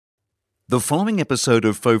The following episode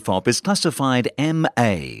of FOFOP is classified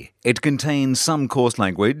MA. It contains some coarse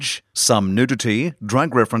language, some nudity,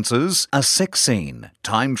 drug references, a sex scene,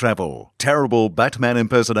 time travel, terrible Batman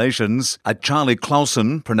impersonations, a Charlie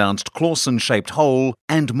Clausen, pronounced Clausen-shaped hole,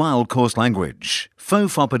 and mild coarse language.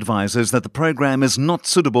 FOFOP advises that the program is not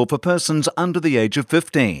suitable for persons under the age of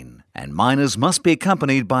 15, and minors must be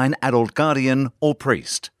accompanied by an adult guardian or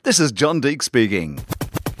priest. This is John Deek speaking.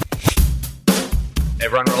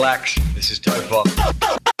 Everyone relax. This is FOFOP.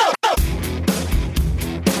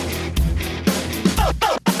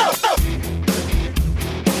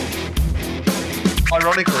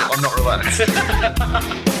 Ironically, I'm not relaxed.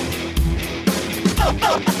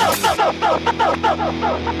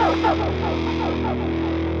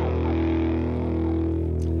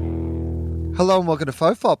 Hello and welcome to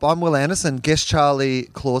FOFOP. I'm Will Anderson. Guest Charlie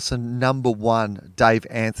Clausen, number one, Dave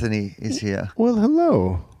Anthony is here. Well,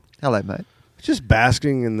 hello. Hello, mate. Just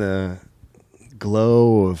basking in the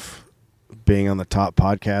glow of being on the top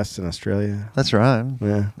podcast in Australia. That's right.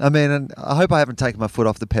 Yeah. I mean, and I hope I haven't taken my foot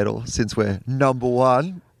off the pedal since we're number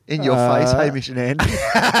one in your face, Hamish and Andy.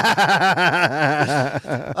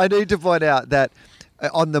 I need to point out that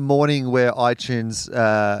on the morning where iTunes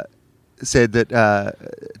said that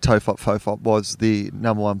FOFOP was the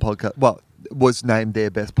number one podcast, well, was named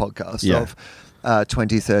their best podcast of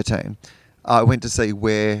 2013. I went to see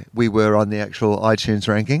where we were on the actual iTunes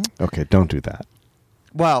ranking. Okay, don't do that.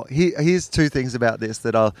 Well, here's two things about this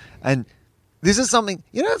and this is something,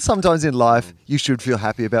 sometimes in life you should feel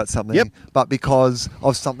happy about something, but because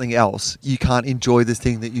of something else, you can't enjoy this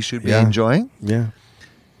thing that you should be enjoying. Yeah.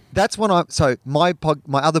 That's when my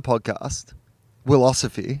other podcast,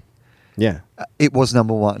 Willosophy, it was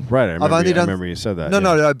number one. Right, I remember you said that.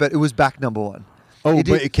 No, but it was back number one. Oh,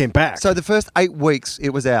 but it came back. So the first 8 weeks it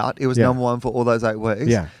was out. It was number one for all those 8 weeks.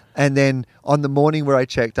 Yeah. And then on the morning where I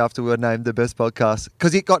checked after we were named the best podcast,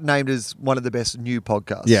 because it got named as one of the best new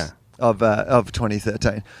podcasts of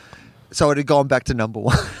 2013. So it had gone back to number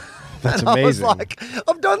one. That's and amazing. I was like,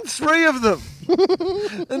 I've done 3 of them.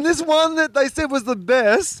 And this one that they said was the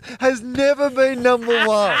best has never been number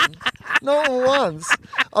one. Not once.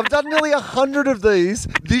 I've done nearly 100 of these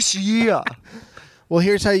this year. Well,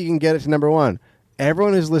 here's how you can get it to number one.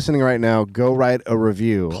 Everyone who's listening right now, go write a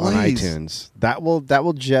review on iTunes. That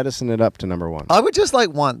will jettison it up to number one. I would just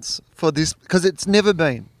like once for this, because it's never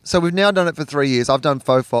been. So we've now done it for 3 years. I've done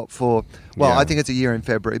FOFOP for, I think it's a year in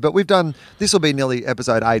February. But this will be nearly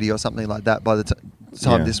episode 80 or something like that by the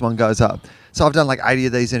time this one goes up. So I've done like 80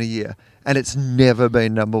 of these in a year. And it's never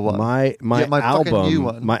been number one. My album, new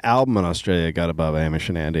one. My album in Australia got above Hamish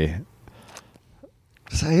and Andy.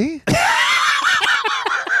 See?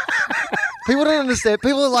 People don't understand.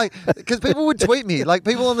 People are like, because people would tweet me, like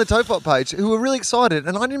people on the FOFOP page who were really excited,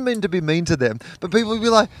 and I didn't mean to be mean to them, but people would be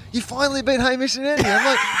like, "You finally beat Hamish and Andy." I'm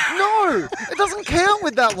like, no, it doesn't count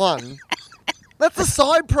with that one. That's a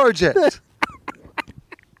side project.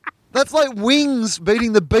 That's like Wings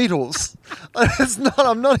beating the Beatles. It's not.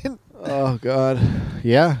 I'm not in. Oh God,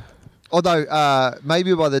 yeah. Although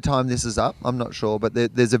maybe by the time this is up, I'm not sure, but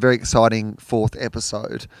there's a very exciting 4th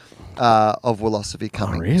episode of Willosophy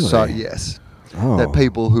coming. Oh, really? So yes, that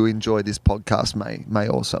people who enjoy this podcast may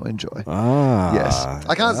also enjoy. Yes,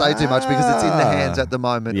 I can't say too much because it's in the hands at the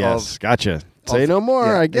moment. Yes, gotcha. Say no more.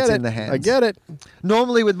 Yeah, I get it's it. in the hands. I get it.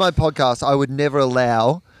 Normally with my podcast, I would never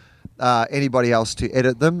allow anybody else to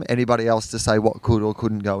edit them, anybody else to say what could or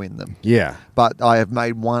couldn't go in them. Yeah. But I have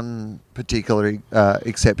made one particular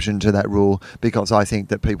exception to that rule because I think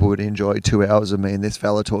that people would enjoy 2 hours of me and this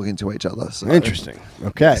fella talking to each other. So, interesting.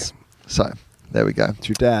 Okay. So there we go. It's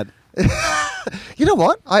your dad. You know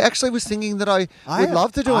what? I actually was thinking that I would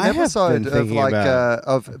love to do an episode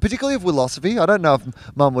of particularly of Willosophy. I don't know if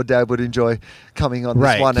Mum or Dad would enjoy coming on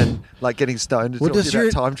this one and like getting stoned to talk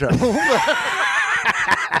about time travel.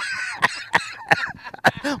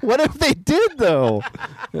 What if they did though?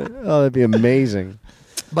 Oh, that'd be amazing.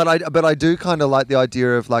 But I do kind of like the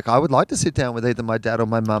idea of like I would like to sit down with either my dad or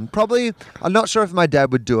my mum. Probably I'm not sure if my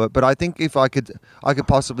dad would do it, but I think if I could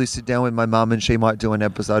possibly sit down with my mum and she might do an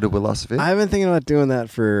episode of Willosophy. I've been thinking about doing that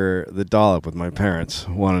for the dollop with my parents,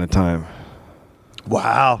 one at a time.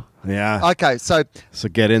 Wow. Yeah. Okay, so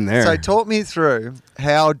get in there. So talk me through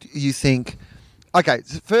how you think. Okay,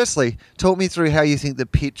 firstly, talk me through how you think the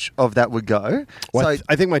pitch of that would go. Well,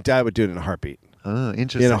 I think my dad would do it in a heartbeat. Oh,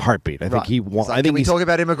 interesting. In a heartbeat. I think he wants. So can we talk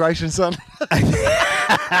about immigration, son?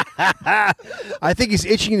 I think he's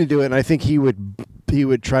itching to do it, and I think he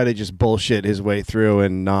would try to just bullshit his way through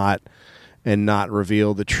and not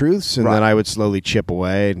reveal the truths, and then I would slowly chip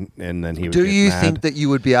away, and then he would. Do get you mad. think that you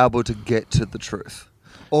would be able to get to the truth?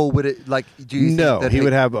 Or would it, like, do you think that he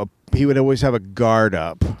would have he would always have a guard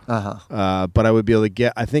up. But I would be able to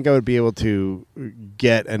get. I think I would be able to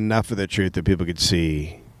get enough of the truth that people could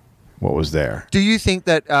see what was there. Do you think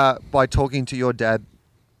that by talking to your dad,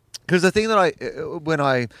 because the thing that when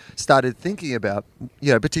I started thinking about,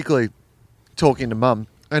 particularly talking to Mum,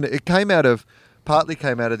 and it partly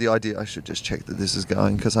came out of the idea. I should just check that this is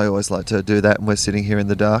going because I always like to do that, and we're sitting here in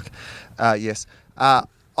the dark. Yes,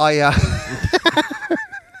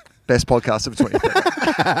 best podcast of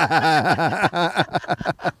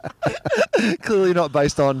 2020. Clearly not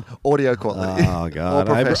based on audio quality. Oh, God.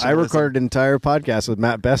 I recorded an entire podcast with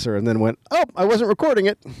Matt Besser and then went, I wasn't recording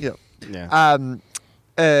it. Yeah. Yeah.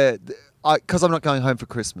 Because I'm not going home for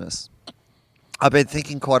Christmas, I've been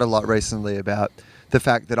thinking quite a lot recently about the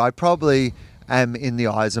fact that I probably am, in the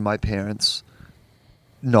eyes of my parents,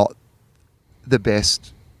 not the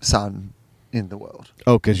best son in the world.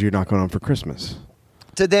 Oh, because you're not going home for Christmas.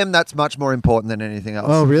 To them, that's much more important than anything else.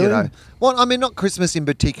 Oh, really? Well, I mean, not Christmas in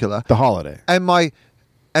particular. The holiday. And my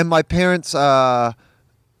parents are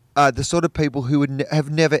the sort of people who would have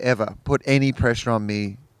never ever put any pressure on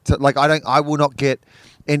me. I will not get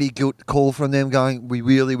any guilt call from them going, "We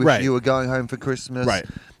really wish you were going home for Christmas." Right.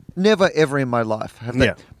 Never ever in my life have they.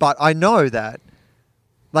 Yeah. But I know that,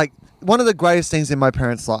 one of the greatest things in my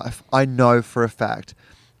parents' life, I know for a fact,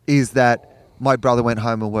 is that my brother went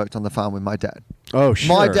home and worked on the farm with my dad. Oh,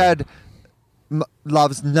 sure. My dad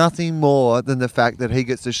loves nothing more than the fact that he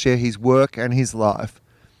gets to share his work and his life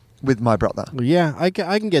with my brother. Yeah, I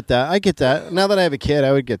can get that. I get that. Now that I have a kid,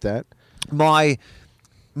 I would get that. My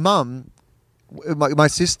mum, my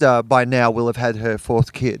sister by now will have had her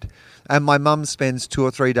fourth kid. And my mum spends 2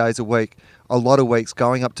 or 3 days a week, a lot of weeks,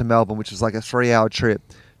 going up to Melbourne, which is like a 3-hour trip,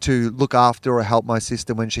 to look after or help my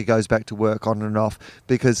sister when she goes back to work on and off,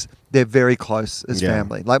 because they're very close as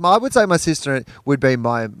family. I would say my sister would be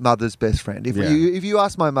my mother's best friend. If you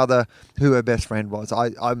ask my mother who her best friend was,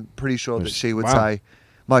 I'm pretty sure that she would say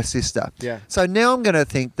my sister. Yeah. So now I'm going to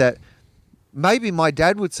think that maybe my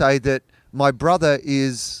dad would say that my brother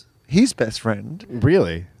is his best friend.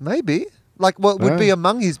 Really? Maybe. Would be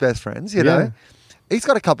among his best friends, you know. He's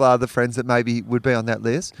got a couple of other friends that maybe would be on that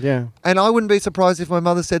list. Yeah. And I wouldn't be surprised if my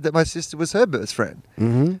mother said that my sister was her best friend.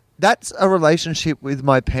 Mm-hmm. That's a relationship with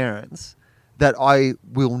my parents that I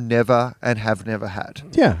will never and have never had.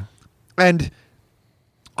 Yeah. And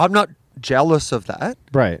I'm not jealous of that.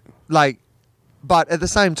 Right. But at the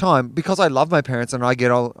same time, because I love my parents and I get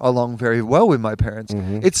along very well with my parents,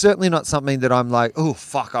 it's certainly not something that I'm like, oh,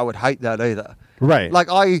 fuck, I would hate that either. Right.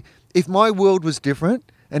 If my world was different,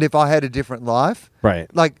 and if I had a different life, right.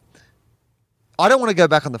 I don't want to go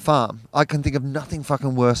back on the farm. I can think of nothing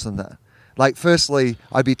fucking worse than that. Firstly,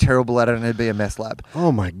 I'd be terrible at it and it'd be a meth lab.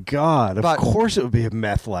 Oh my God. Of course it would be a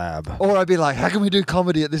meth lab. Or I'd be like, how can we do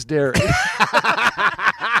comedy at this dairy?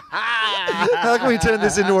 How can we turn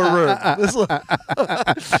this into a room?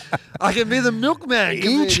 I can be the milkman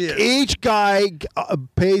comedian. Each guy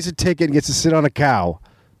pays a ticket and gets to sit on a cow.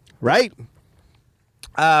 Right?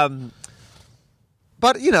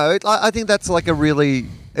 But I think that's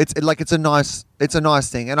it's a nice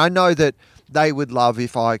thing, and I know that they would love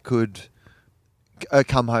if I could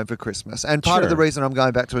come home for Christmas. And part of the reason I'm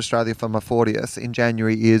going back to Australia for my 40th in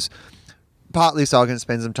January is partly so I can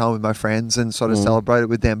spend some time with my friends and sort of celebrate it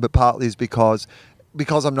with them, but partly is because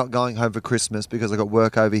I'm not going home for Christmas because I got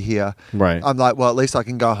work over here. Right. I'm like, well, at least I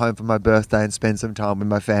can go home for my birthday and spend some time with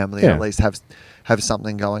my family and at least have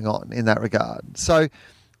something going on in that regard. So.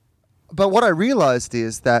 But what I realised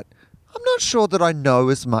is that I'm not sure that I know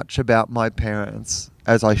as much about my parents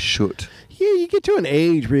as I should. Yeah, you get to an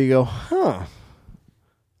age where you go, huh.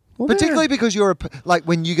 Well, particularly because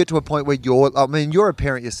when you get to a point where you're a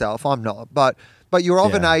parent yourself, I'm not, but you're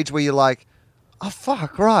of an age where you're like, oh,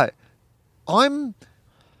 fuck, right. I'm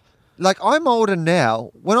older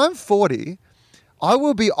now. When I'm 40, I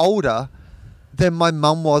will be older than my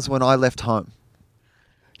mum was when I left home.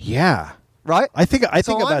 Yeah. Right? I think about that.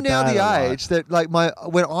 So I'm now the age that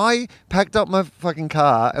when I packed up my fucking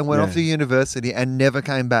car and went off to university and never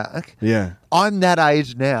came back. Yeah. I'm that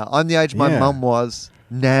age now. I'm the age my mum was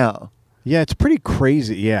now. Yeah, it's pretty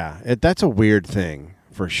crazy. Yeah. That's a weird thing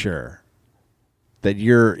for sure. That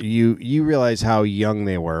you realize how young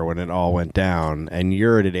they were when it all went down, and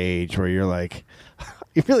you're at an age where you're like,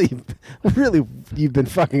 you really, you've been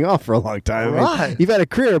fucking off for a long time. Right. I mean, you've had a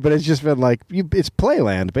career, but it's just been it's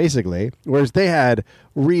playland, basically. Whereas they had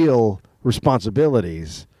real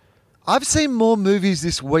responsibilities. I've seen more movies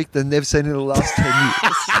this week than they've seen in the last 10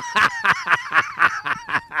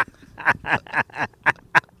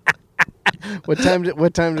 years.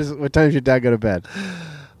 What time does your dad go to bed?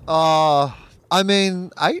 8.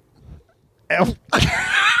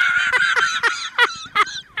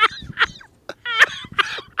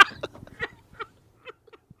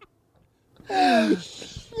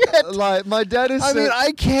 like my dad is. I mean,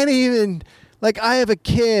 I can't even. Like, I have a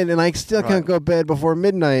kid, and I still can't go to bed before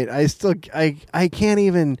midnight. I can't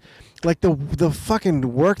even. Like, the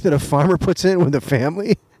fucking work that a farmer puts in with a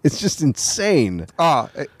family, it's just insane. Oh,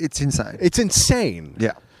 it's insane. It's insane.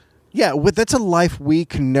 Yeah. Yeah, that's a life we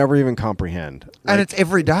can never even comprehend. And it's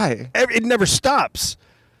every day. It never stops.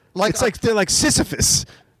 Like it's like they're like Sisyphus.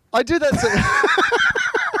 I do that.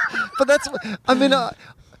 But that's. I mean, I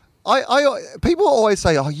people always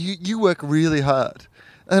say, "Oh, you work really hard,"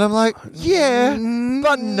 and I'm like, "Yeah,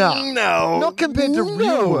 but no, not compared to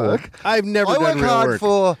real work. I've never I done work real hard work.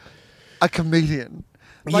 for a comedian."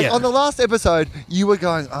 Like Yeah. on the last episode, you were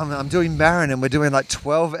going, I'm doing Marin, and we're doing like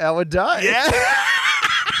 12-hour days. Yeah.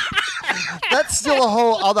 That's still a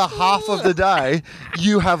whole other half of the day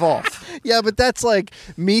you have off. Yeah, but that's like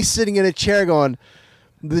me sitting in a chair going,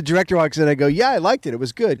 the director walks in, I go, yeah, I liked it. It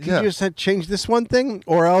was good. Could Yeah. you just change this one thing?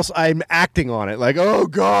 Or else I'm acting on it. Like, oh,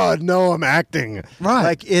 God, no, I'm acting. Right.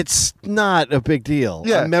 Like, it's not a big deal.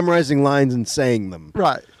 Yeah. I'm memorizing lines and saying them.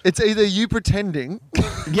 Right. It's either you pretending.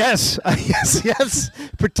 Yes. Yes.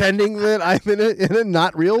 Pretending that I'm in a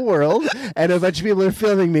not real world and a bunch of people are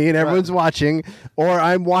filming me and everyone's watching, or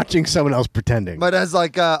I'm watching someone else pretending. My dad's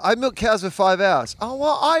like, I milk cows for 5 hours. Oh,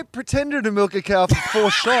 well, I pretended to milk a cow for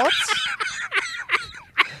 4 shots.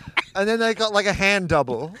 And then they got like a hand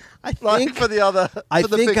double. I Like think for the other. I for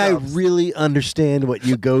the think I pickups. really understand what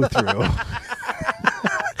you go through.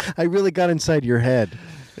 I really got inside your head.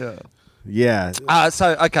 Yeah. Yeah.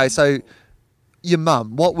 So your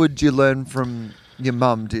mum. What would you learn from your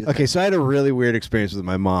mum? Do you think? Okay, so I had a really weird experience with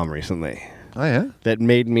my mom recently Oh yeah. that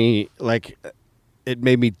made me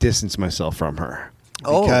distance myself from her.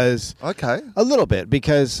 Oh. Because Okay. a little bit,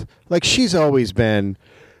 because like she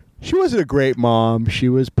wasn't a great mom. She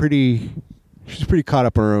was pretty caught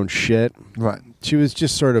up in her own shit. Right. She was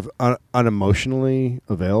just sort of unemotionally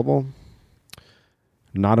available.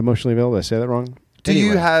 Not emotionally available. Did I say that wrong? Do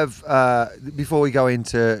you have before we go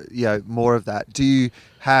into more of that? Do you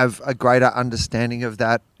have a greater understanding of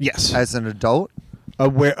that? Yes. As an adult.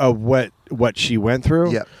 Aware of what she went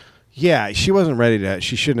through? Yep. Yeah, she wasn't ready to.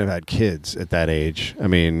 She shouldn't have had kids at that age. I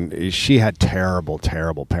mean, she had terrible,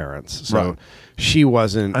 terrible parents. So Right. she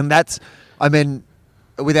wasn't. And that's, I mean,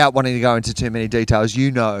 without wanting to go into too many details, you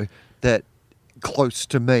know that close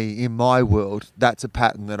to me in my world, that's a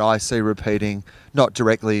pattern that I see repeating, not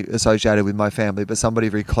directly associated with my family, but somebody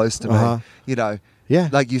very close to me. You know, Yeah.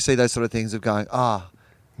 like you see those sort of things of going,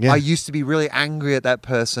 Yeah. I used to be really angry at that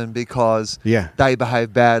person because Yeah. they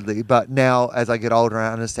behaved badly. But now as I get older,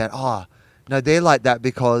 I understand, no, they're like that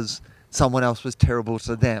because someone else was terrible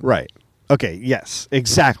to them. Right. Okay. Yes.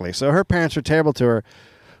 Exactly. So her parents were terrible to her.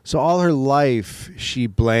 So all her life, she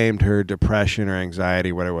blamed her depression or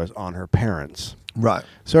anxiety, whatever it was, on her parents. Right.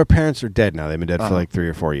 So her parents are dead now. They've been dead for like 3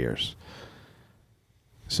 or 4 years.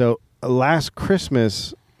 So last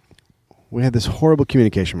Christmas, we had this horrible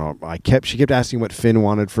communication problem. She kept asking what Finn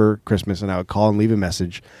wanted for Christmas, and I would call and leave a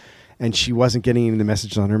message. And she wasn't getting any of the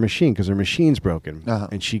messages on her machine because her machine's broken.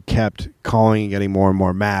 And she kept calling and getting more and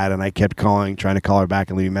more mad. And I kept calling, trying to call her back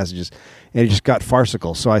and leaving messages. And it just got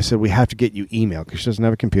farcical. So I said, we have to get you email because she doesn't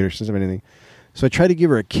have a computer. She doesn't have anything. So I tried to give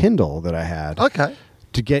her a Kindle that I had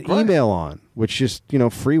to get email on, which just,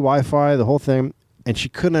 free Wi-Fi, the whole thing. And she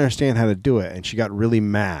couldn't understand how to do it. And she got really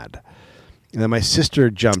mad. And then my sister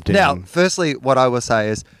jumped in. Now, firstly, what I will say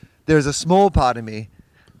is there's a small part of me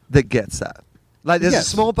that gets that. Like, there's a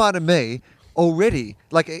small part of me already,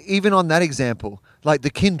 like, even on that example, like the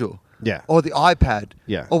Kindle or the iPad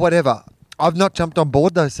or whatever, I've not jumped on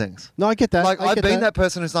board those things. No, I get that. Like, I've been that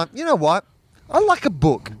person who's like, you know what? I like a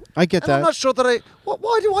book. I get that. I'm not sure that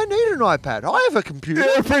why do I need an iPad? I have a computer.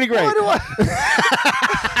 Yeah, pretty great. Why do I?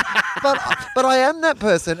 but I am that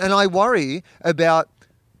person, and I worry about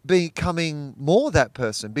becoming more that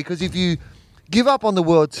person, because if you give up on the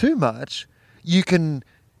world too much, you can,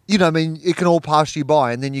 it can all pass you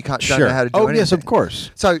by, and then you don't know how to do anything. Yes, of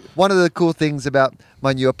course. So one of the cool things about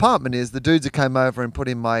my new apartment is the dudes that came over and put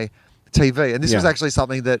in my TV, and this was actually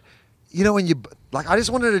something that, when you, like, I just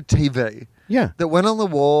wanted a TV that went on the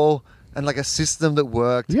wall and like a system that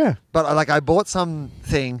worked. Yeah. But I bought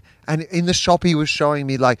something, and in the shop he was showing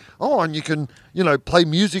me like, and you can, play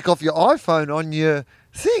music off your iPhone on your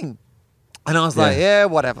thing. And I was like, yeah,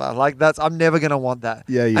 whatever. Like, I'm never going to want that.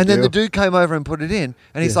 Yeah, you And then do. the dude came over and put it in,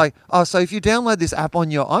 and he's like, so if you download this app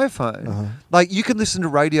on your iPhone, like, you can listen to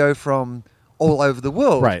radio from all over the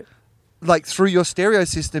world. Right. Like, through your stereo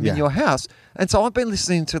system in your house. And so I've been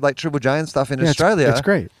listening to like Triple J and stuff in Australia. That's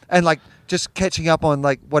great. And like just catching up on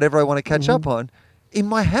like whatever I want to catch up on in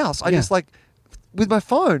my house. I just like with my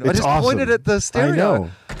phone. I It's just awesome. pointed at the stereo. I know.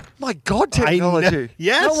 My God, technology.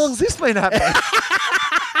 Yes. How long's this been happening?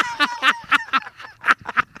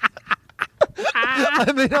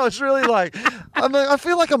 I mean, I was really like, I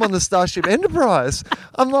feel like I'm on the Starship Enterprise.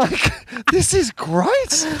 I'm like, this is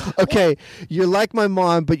great. Okay, you're like my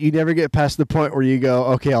mom, but you never get past the point where you go,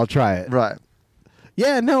 okay, I'll try it. Right.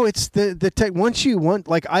 Yeah, no, it's the tech. Once you want,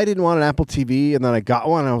 like, I didn't want an Apple TV, and then I got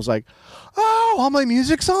one, and I was like, oh, all my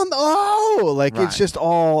music's on. Oh, like Right. it's just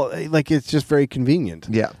all like it's just very convenient.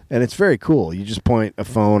 Yeah. and it's very cool. You just point a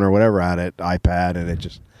phone or whatever at it, iPad, and it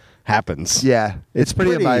just happens. Yeah. It's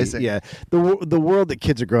pretty amazing. Yeah, the world that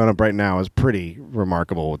kids are growing up right now is pretty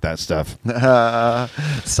remarkable with that stuff.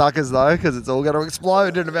 Suckers, though, because it's all going to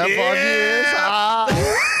explode in about 5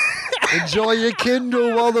 years. Enjoy your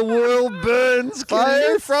Kindle while the world burns. Fire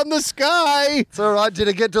Kids. from the sky. It's all right. Did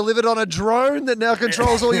it get delivered on a drone that now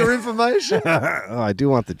controls all your information? Oh, I do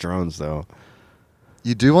want the drones though.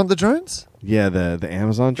 You do want the drones? Yeah, the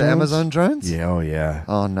Amazon drones. The Amazon drones? Yeah, oh yeah.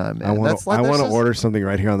 Oh, no, man. I want That's like, to that's just- order something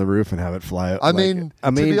right here on the roof and have it fly. I mean,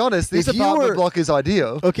 to be honest, this if you apartment were- block is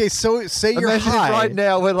ideal. Okay, so say you're Imagine high. if right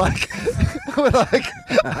now we're like,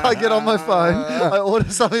 I get on my phone, I order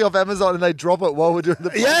something off Amazon, and they drop it while we're doing the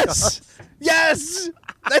podcast. Yes,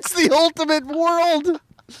 that's the ultimate world.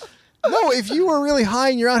 No, if you were really high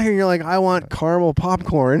and you're out here and you're like, I want caramel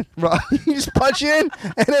popcorn, Right. you just punch in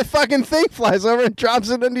and a fucking thing flies over and drops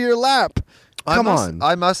it into your lap. Come on.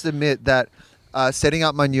 I must admit that setting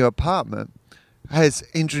up my new apartment has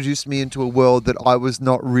introduced me into a world that I was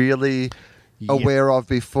not really aware of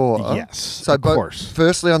before. Yes, So, of course.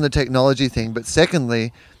 Firstly, on the technology thing, but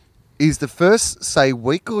secondly, is the first, say,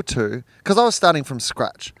 week or two, because I was starting from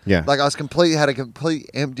scratch. Yeah. Like, had a complete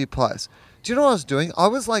empty place. Do you know what I was doing? I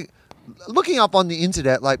was like looking up on the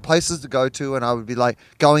internet, like places to go to, and I would be like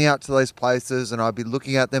going out to those places, and I'd be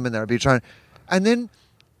looking at them, and then I'd be trying. And then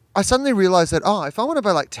I suddenly realized that, if I want to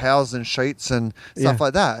buy like towels and sheets and stuff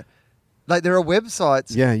like that, like there are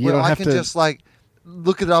websites Yeah, you where don't I have can to- just like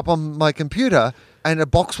look it up on my computer and a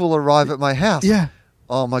box will arrive at my house. Yeah.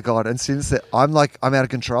 Oh my God. And since that, I'm out of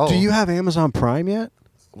control. Do you have Amazon Prime yet?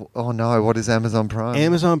 Oh no. What is Amazon Prime?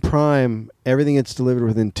 Amazon Prime, everything gets delivered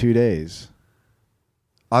within 2 days.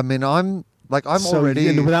 I mean, I'm So already.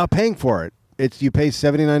 and without paying for it. It's you pay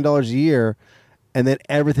 $79 a year, and then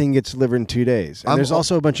everything gets delivered in 2 days. And I'm there's al-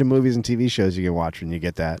 also a bunch of movies and TV shows you can watch when you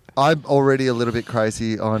get that. I'm already a little bit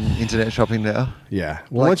crazy on internet shopping now. Yeah.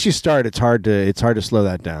 Well, Like- once you start, it's hard to slow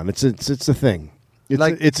that down. It's a thing.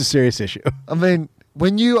 It's a serious issue. I mean,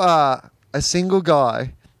 when you are a single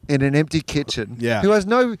guy in an empty kitchen Yeah. who has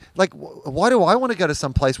no, like, why do I want to go to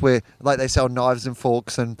some place where, like, they sell knives and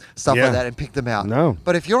forks and stuff Yeah. like that and pick them out? No.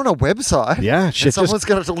 But if you're on a website Yeah, and shit someone's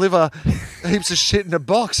going to deliver heaps of shit in a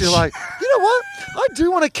box, you're like, you know what? I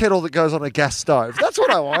do want a kettle that goes on a gas stove. That's what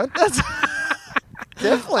I want. That's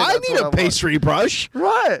definitely. I that's need what a want. pastry brush.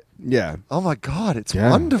 Right. Yeah. Oh, my God. It's Yeah.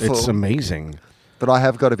 wonderful. It's amazing. But I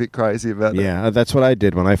have got a bit crazy about it. Yeah, that's what I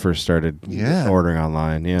did when I first started Yeah. ordering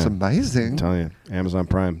online. Yeah. It's amazing. I'm telling you, Amazon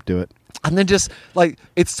Prime, do it. And then just like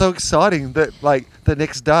it's so exciting that like the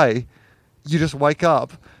next day you just wake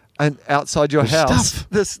up and outside your There's house stuff.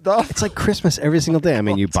 there's stuff. It's like Christmas every single day. I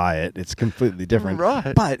mean, you buy it; it's completely different,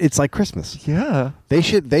 Right. But it's like Christmas. Yeah. They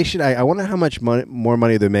should. I wonder how much more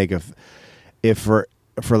money they make if for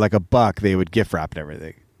like $1 they would gift wrap and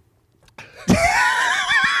everything.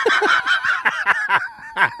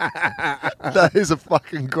 That is a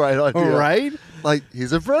fucking great idea. Right? Like,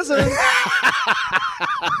 here's a present.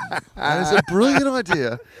 That is a brilliant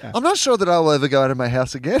idea. I'm not sure that I will ever go out of my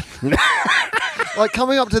house again. Like,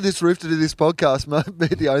 coming up to this roof to do this podcast might be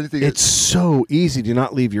the only thing. It's so easy to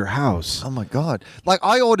not leave your house. Oh, my God. Like,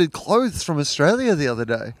 I ordered clothes from Australia the other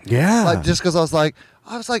day. Yeah. Like, just because I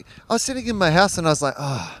was sitting in my house and I was like,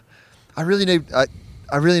 I really need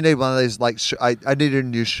one of these, like, I needed a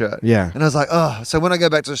new shirt. Yeah. And I was like, so when I go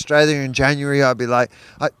back to Australia in January, I'd be like,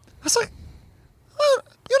 I was like, well,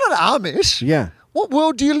 you're not Amish. Yeah. What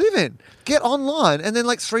world do you live in? Get online. And then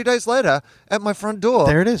like 3 days later at my front door.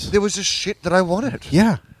 There it is. There was just shit that I wanted.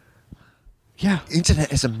 Yeah. Yeah.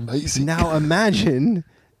 Internet is amazing. Now imagine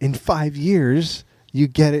in 5 years you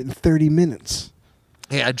get it in 30 minutes.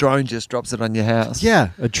 Yeah, a drone just drops it on your house. Yeah,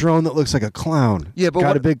 a drone that looks like a clown. Yeah, but got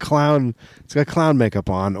what- a big clown. It's got clown makeup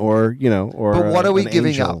on, or But what are we an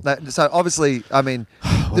giving angel. up? So obviously, I mean,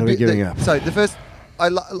 What are we giving up? So the first, I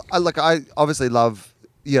obviously love,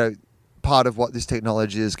 part of what this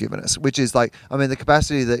technology has given us, which is like, I mean, the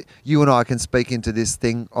capacity that you and I can speak into this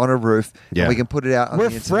thing on a roof, Yeah. and we can put it out on We're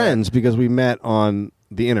the internet. friends because we met on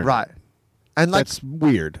the internet. Right? And like, That's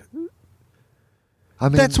weird. I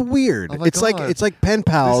mean, That's weird. Oh my it's God. like pen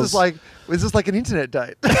pals. This is like an internet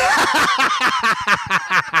date.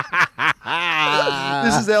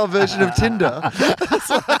 This is our version of Tinder.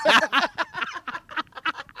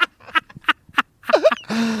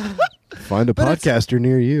 Find a podcaster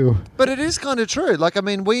near you. But it is kind of true. Like,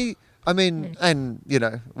 and you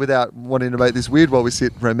know, without wanting to make this weird while we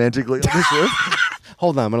sit romantically on this roof.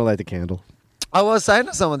 Hold on, I'm gonna light the candle. I was saying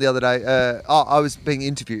to someone the other day, I was being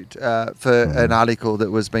interviewed for an article that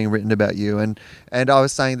was being written about you, and I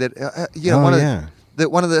was saying that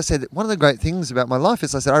one of the great things about my life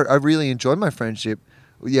is I said I really enjoyed my friendship,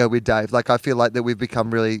 with Dave. Like I feel like that we've become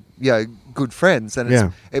really good friends, and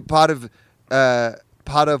it's part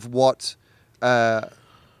of what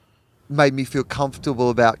made me feel comfortable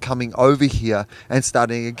about coming over here and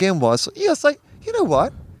starting again was it's like, you know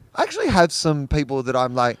what, I actually have some people that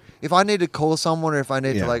I'm like, if I need to call someone or if I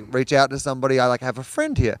need to like reach out to somebody, I like have a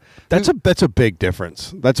friend here. That's a big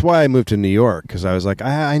difference. That's why I moved to New York, because I was like,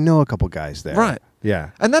 I know a couple guys there. Right. Yeah.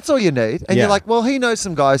 And that's all you need. And you're like, well, he knows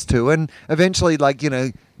some guys too. And eventually, like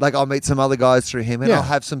I'll meet some other guys through him, and I'll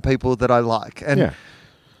have some people that I like.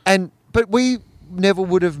 But we never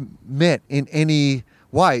would have met in any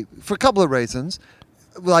way for a couple of reasons.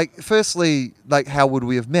 Like, firstly, like, how would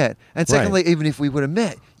we have met? And secondly, even if we would have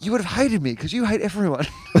met, you would have hated me because you hate everyone.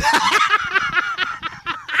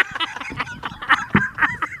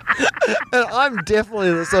 And I'm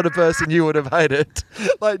definitely the sort of person you would have hated.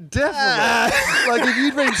 Like, definitely. Like, if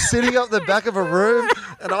you'd been sitting up the back of a room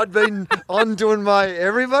and I'd been on doing my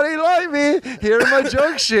everybody like me, hearing my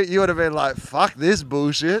joke shit, you would have been like, fuck this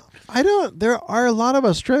bullshit. There are a lot of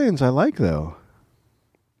Australians I like, though.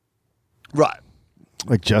 Right.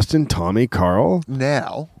 Like Justin, Tommy, Carl.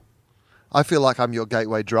 Now, I feel like I'm your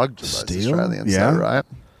gateway drug to those Australians, yeah. though, right?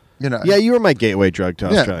 You know. Yeah, you were my gateway drug to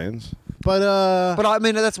Australians. But I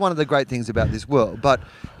mean, that's one of the great things about this world. But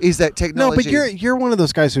is that technology? No, but you're one of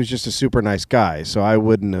those guys who's just a super nice guy. So I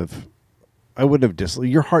wouldn't have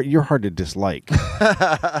you're hard to dislike. Like,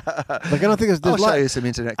 I don't think I'll show you some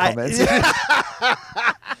internet comments.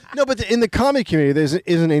 No, but in the comedy community, there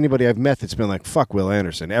isn't anybody I've met that's been like, fuck Will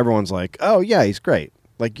Anderson. Everyone's like, oh yeah, he's great.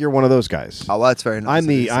 Like, you're one of those guys. Oh, well, that's very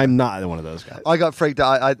nice. I'm not one of those guys. I got freaked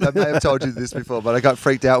out. I may have told you this before, but I got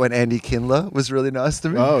freaked out when Andy Kindler was really nice to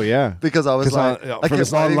me. Oh yeah, because I was like, I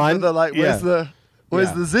kept waiting for the like, where's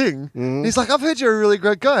the zing? Mm-hmm. He's like, I've heard you're a really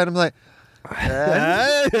great guy, and I'm like,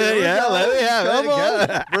 let me have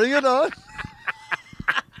it. Bring it on.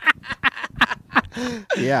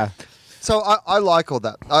 Yeah. So I like all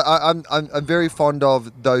that. I'm very fond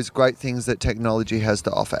of those great things that technology has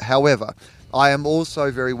to offer. However, I am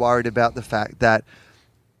also very worried about the fact that,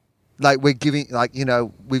 like, we've given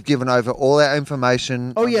over all our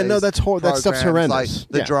information. Oh yeah, no, that stuff's horrendous. Like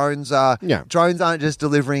the drones aren't just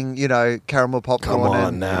delivering, caramel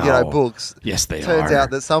popcorn books. Yes, they Turns are.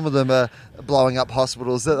 out that some of them are blowing up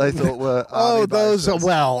hospitals that they thought were.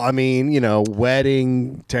 Well, I mean,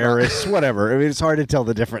 wedding terrorists, whatever. I mean, it's hard to tell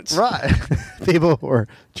the difference. Right. People were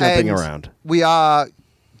jumping around. We are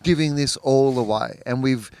giving this all away, and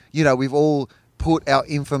we've all put our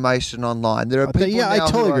information online. There are people I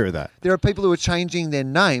totally agree with that. There are people who are changing their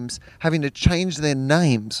names, having to change their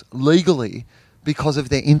names legally because of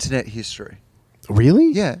their internet history.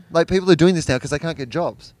 Really? Yeah, like people are doing this now because they can't get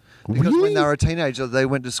jobs. Because Really? when they were a teenager, they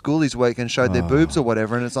went to schoolies week and showed their boobs or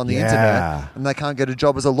whatever, and it's on the internet, and they can't get a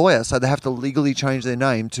job as a lawyer, so they have to legally change their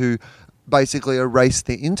name to basically erase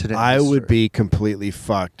the internet I history. would be completely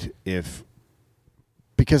fucked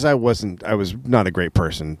because I was not a great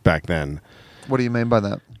person back then. What do you mean by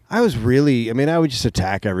that? I would just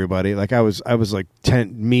attack everybody. Like I was like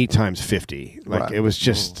me times 50. Like Right. It was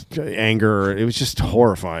just anger. It was just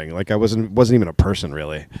horrifying. Like I wasn't even a person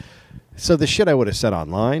really. So the shit I would have said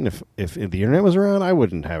online, if the internet was around, I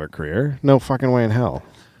wouldn't have a career. No fucking way in hell.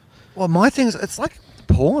 Well, my thing is, it's like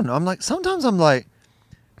porn. Sometimes I'm like,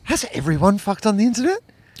 has everyone fucked on the internet?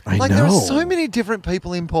 I Like, know. there are so many different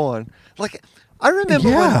people in porn. Like, I remember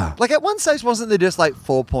when, like, at one stage, wasn't there just like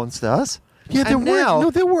 4 porn stars? Yeah, there And were. now,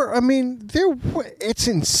 No, there were. I mean, it's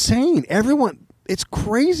insane. Everyone, it's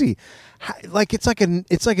crazy. It's like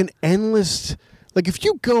an endless. Like if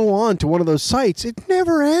you go on to one of those sites, it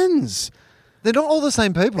never ends. they're not all the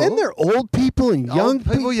same people. And they're old people and young Old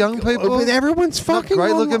people, young people. But everyone's Not fucking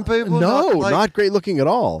great-looking people, No, not, like- not great looking at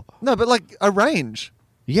all. No, but like a range.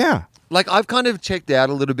 Yeah. Like, I've kind of checked out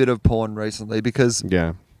a little bit of porn recently because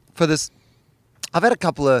Yeah. for this, I've had a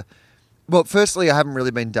couple of. Well, firstly, I haven't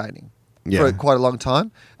really been dating for quite a long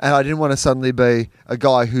time, and I didn't want to suddenly be a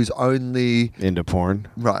guy who's only Into porn.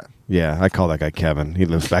 right. Yeah, I call that guy Kevin. He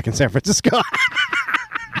lives back in San Francisco.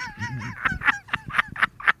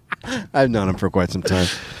 I've known him for quite some time.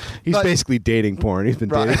 He's But- basically dating porn. He's been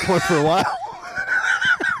dating porn for a while.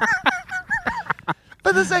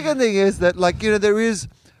 But the second thing is that, like, you know, there is,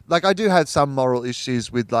 like, I do have some moral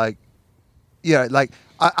issues with, like, you know, like,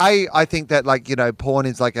 I think that, like, you know, porn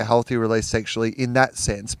is like a healthy release sexually in that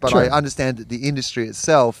sense. But Sure. I understand that the industry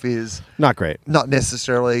itself is Not great. not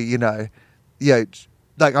necessarily, you know,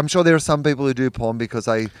 like, I'm sure there are some people who do porn because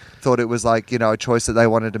they thought it was, like, you know, a choice that they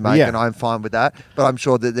wanted to make, Yeah. and I'm fine with that. But I'm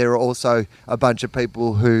sure that there are also a bunch of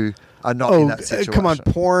people who are not in that situation. Come on,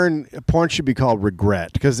 porn should be called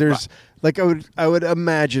regret because there's like I would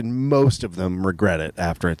imagine most of them regret it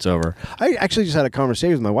after it's over. I actually just had a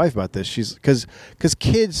conversation with my wife about this. She's because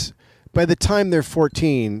kids by the time they're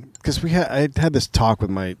 14, because I had this talk with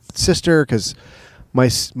my sister because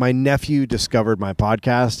my nephew discovered my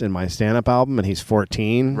podcast and my stand-up album and he's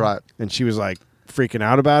 14, Right. And she was like freaking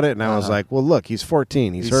out about it, and I was like, well, look, he's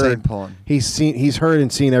 14. He's heard seen porn. He's heard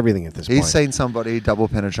and seen everything at this point. He's seen somebody double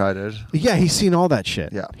penetrated. Yeah, he's seen all that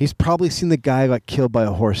shit. Yeah. He's probably seen the guy like killed by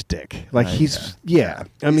a horse dick. Like I He's mean,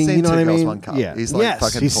 seen you know Two what I Girls, mean? One Cup. Yeah. He's like yes,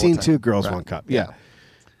 fucking he's seen 14. 2 girls, Right. 1 cup. Yeah.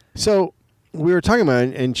 So we were talking about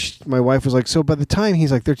it, and my wife was like, so by the time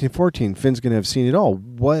he's like 13, 14, Finn's going to have seen it all.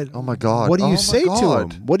 What? Oh, my God. What do Oh, you my say to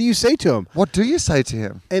God. him? What do you say to him? What do you say to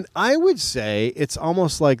him? And I would say it's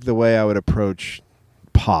almost like the way I would approach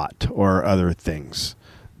pot or other things.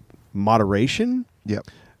 Moderation. Yep.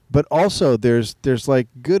 But also there's like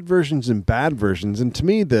good versions and bad versions. And to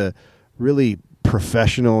me, the really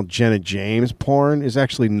professional Jenna James porn is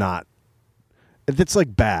actually not. It's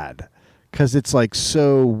like bad because it's like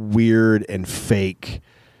so weird and fake.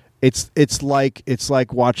 It's like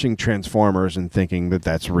watching Transformers and thinking that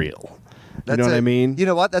that's real. You know what I mean? You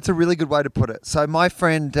know what? That's a really good way to put it. So my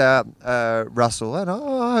friend Russell, and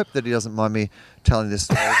I hope that he doesn't mind me telling this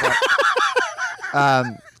story. But,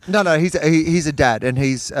 no, he's a dad, and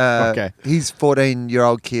he's Okay. his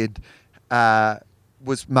 14-year-old kid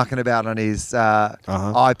was mucking about on his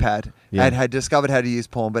iPad and had discovered how to use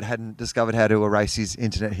porn, but hadn't discovered how to erase his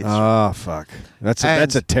internet history. Oh fuck!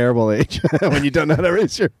 That's a terrible age when you don't know how to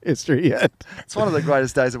erase your history yet. It's one of the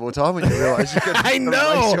greatest days of all time when you realise you can I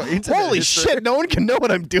know. erase your internet Holy history. shit! No one can know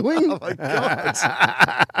what I'm doing. Oh my God.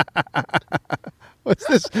 What's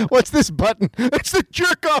this? What's this button? It's the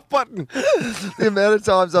jerk off button. The amount of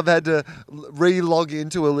times I've had to re-log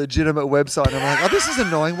into a legitimate website and I'm like, oh, this is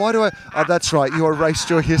annoying. Why do I? Oh, that's right. You erased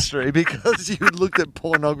your history because you looked at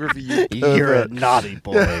pornography. You You're a pervert. naughty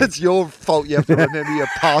boy. Yeah, it's your fault. You have to remember your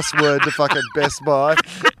password to fucking Best Buy.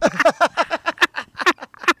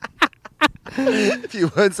 If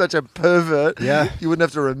you weren't such a pervert, Yeah. you wouldn't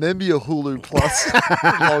have to remember your Hulu Plus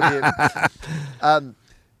login.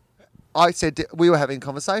 I said, we were having a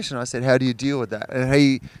conversation. I said, how do you deal with that? And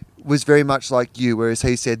he was very much like you, whereas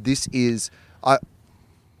he said, this is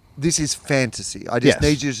fantasy. I just Yes.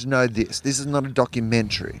 need you to know this. This is not a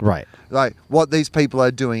documentary. Right. Like, what these people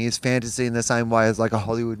are doing is fantasy in the same way as, like, a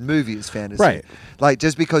Hollywood movie is fantasy. Right. Like,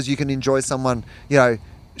 just because you can enjoy someone, you know,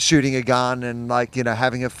 shooting a gun and, like, you know,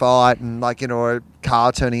 having a fight and, like, you know, a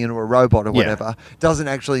car turning into a robot or Yeah. whatever, doesn't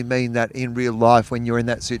actually mean that in real life, when you're in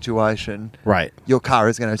that situation, Right. your car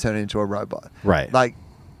is going to turn into a robot. Right. Like,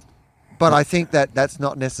 but I think that that's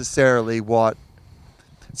not necessarily what.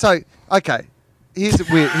 So, okay, here's a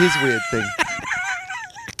weird thing.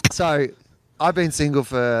 So, I've been single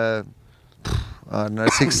for, I don't know,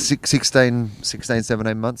 16,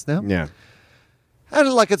 17 months now. Yeah. And,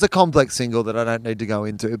 like, it's a complex single that I don't need to go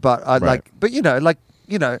into, but I Right. but you know,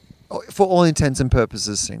 for all intents and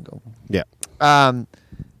purposes, single. Yeah. And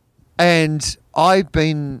I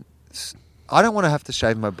don't want to have to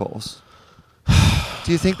shave my balls.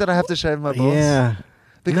 Do you think that I have to shave my balls? Yeah.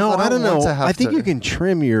 Because No, I don't want know. to have I think to. you can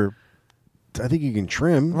trim your. I think you can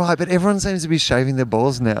trim. Right, but everyone seems to be shaving their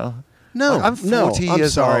balls now. No, Like, I'm 40 I'm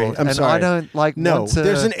years sorry. old, I'm and sorry. I don't want to.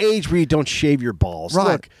 There's an age where you don't shave your balls. Right.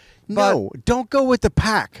 Look, no, don't go with the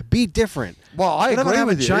pack. Be different. Well, I Don't agree have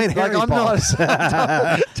a with you. giant hairy I'm balls.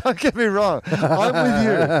 not. don't get me wrong. I'm with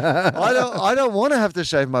you. I don't want to have to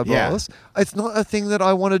shave my Yeah. balls. It's not a thing that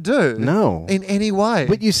I want to do. No. in any way.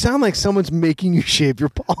 But you sound like someone's making you shave your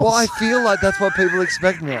balls. Well, I feel like that's what people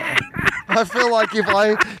expect now. I feel like if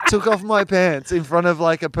I took off my pants in front of,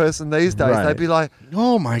 like, a person these days, Right. they'd be like,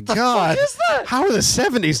 oh my the God. fuck is that? How are the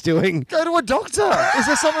 70s doing? go to a doctor. Is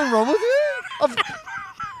there something wrong with you?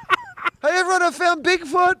 Hey, everyone, I found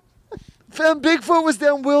Bigfoot. Found Bigfoot was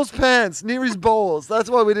down Will's pants near his balls. That's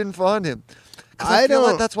why we didn't find him. 'Cause I feel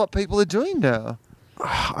like that's what people are doing now.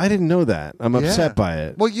 I didn't know that. I'm upset by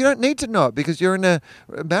it. Well, you don't need to know it because you're in a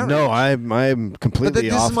marriage. No, I'm completely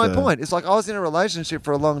this off is my point. It's like I was in a relationship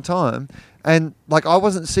for a long time, and like I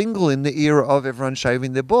wasn't single in the era of everyone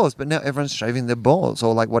shaving their balls, but now everyone's shaving their balls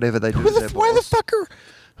or like whatever they do to their balls.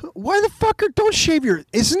 Why the fucker don't shave your?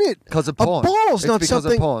 Isn't it? Because of porn. A ball's It's not because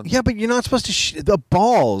something. of porn. Yeah, but you're not supposed to. The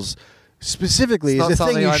balls specifically It's is not the thing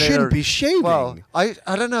something you I need shouldn't to- be shaving. Well, I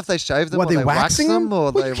don't know if they shave them what, or they wax waxing them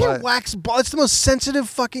or well, they you can't wax balls. It's the most sensitive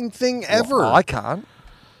fucking thing ever. Well, I can't.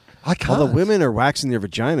 All the women are waxing their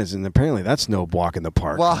vaginas, and apparently that's no walk in the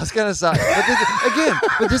park. Well, I was going to say,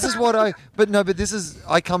 but this is what I. But no, but this is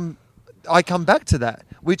I come back to that,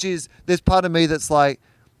 which is there's part of me that's like,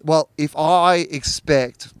 well, if I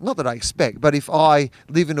expect, not that I expect, but if I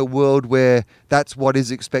live in a world where that's what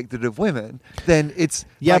is expected of women, then it's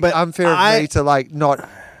but unfair of me to like not,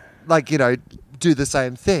 like, you know, do the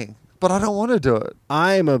same thing. But I don't want to do it.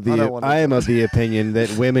 I am of the opinion that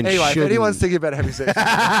women Anyway, if shouldn't. anyone's thinking about having sex,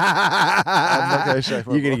 I'm not going to shave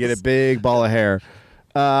my You're going to balls. get a big ball of hair.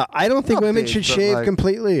 I don't think Not women big, should but shave like-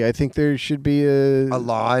 completely. I think there should be a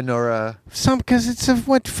line or a. because it's of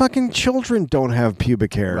what fucking children don't have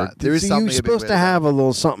pubic hair. Right, there is something a You're bit supposed to weird have a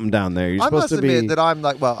little something down there. You're I supposed must to be. admit that I'm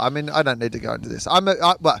like, well, I mean, I don't need to go into this.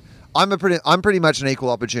 I'm pretty much an equal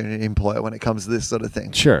opportunity employer when it comes to this sort of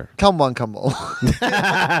thing. Sure. Come one, come all.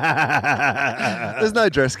 There's no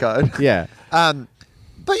dress code. Yeah.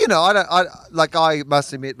 But you know, I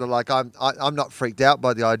must admit that like I'm not freaked out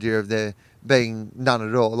by the idea of there being none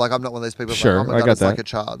at all. Like I'm not one of those people. Sure, like, oh my I God, got it's like that. a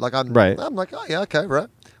child. Like I'm Right. I'm like, oh yeah, okay, right,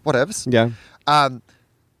 whatever's. Yeah.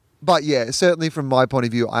 But yeah, certainly from my point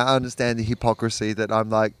of view, I understand the hypocrisy that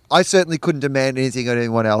I'm like, I certainly couldn't demand anything on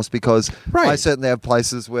anyone else because Right. I certainly have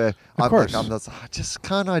places where I'm course. like, I'm not,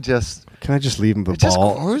 can't I just, Can I just leave him the it just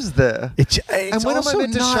ball? grows there. It's and when am I also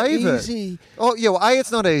meant to not shave easy. it? Oh, yeah, well, A,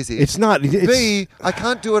 it's not easy. It's not. B, I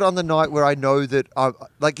can't do it on the night where I know that,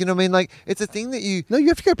 like, you know what I mean? Like, it's a thing that you, No, you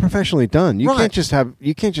have to get professionally done. You Right. can't just have.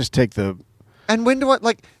 You can't just take the. and when do I,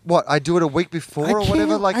 like, what, I do it a week before I or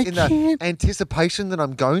whatever, can't- like I in the can't- anticipation that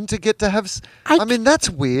I'm going to get to have, I I mean, that's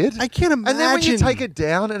weird. I can't And then when you imagine- take it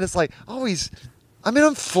down and it's like, oh,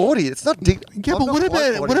 I'm 40. It's not deep. Yeah, but what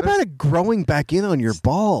about it growing back in on your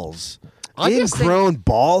balls? I just think- Ingrown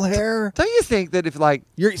ball hair. Don't you think that if like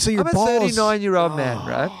Your I'm a balls. 39-year-old man,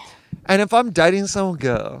 right? And if I'm dating some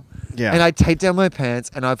girl, Yeah. and I take down my pants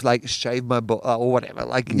and I've like shaved my ball or whatever,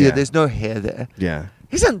 like Yeah. there's no hair there. Yeah.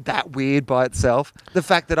 Isn't that weird by itself? The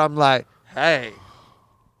fact that I'm like, hey,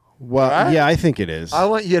 Well, Right? yeah, I think it is. I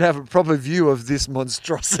want you to have a proper view of this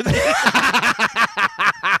monstrosity.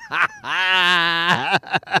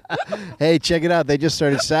 Hey, check it out. They just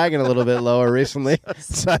started sagging a little bit lower recently,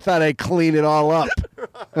 so I thought I'd clean it all up.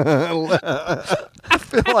 I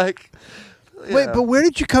feel like. Wait, yeah. but where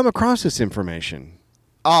did you come across this information?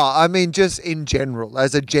 Oh, I mean, just in general,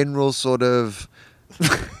 as a general sort of.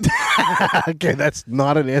 Okay, that's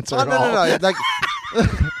not an answer Oh, at no, all. no. Like,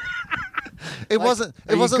 it wasn't.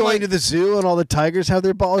 It Are wasn't you going like to the zoo and all the tigers have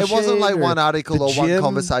their balls it wasn't shaved, like or one article the or one gym?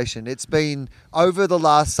 conversation. It's been over the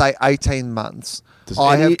last, say, 18 months. Does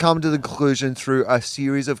I any- have come to the conclusion through a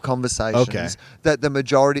series of conversations Okay. that the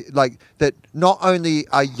majority, like, that not only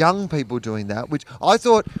are young people doing that, which I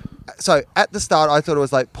thought, so at the start, I thought it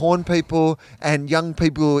was like porn people and young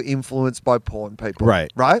people influenced by porn people. Right.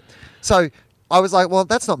 Right? So I was like, well,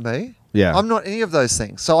 that's not me. Yeah. I'm not any of those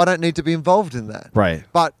things. So I don't need to be involved in that. Right.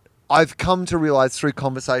 But I've come to realize through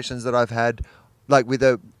conversations that I've had, like with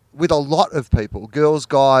a lot of people, girls,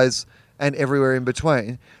 guys, and everywhere in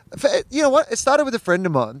between. You know what? It started with a friend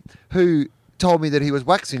of mine who told me that he was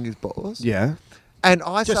waxing his balls. Yeah. And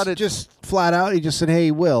I Just, started. just flat out, he just said,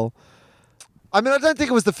 "Hey, Will." I mean, I don't think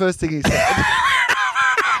it was the first thing he said.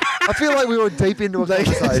 I feel like we were deep into a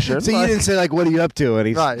conversation. So you didn't say like, "What are you up to?" And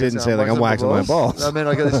he Right, didn't so say like, "I'm waxing my balls." I mean,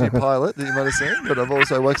 I got this new pilot that you might have seen, but I'm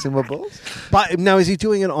also waxing my balls. But now, is he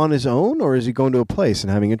doing it on his own, or is he going to a place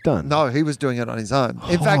and having it done? No, he was doing it on his own.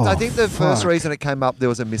 In fact, I think the first fuck. reason it came up, there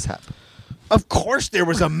was a mishap. Of course, there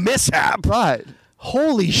was a mishap. Right.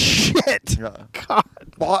 Holy shit! Yeah. God.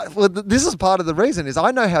 Well, this is part of the reason is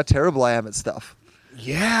I know how terrible I am at stuff.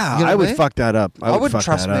 Yeah, You know I what would I mean? fuck that up. I would wouldn't fuck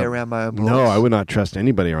trust that me up. around my own No, balls. I would not trust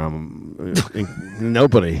anybody around.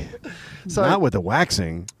 Nobody. So- Not with the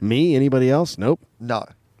waxing. Me? Anybody else? Nope. No.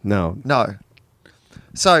 No.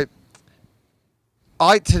 So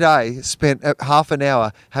I today spent half an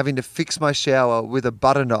hour having to fix my shower with a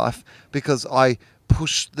butter knife because I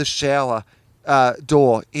pushed the shower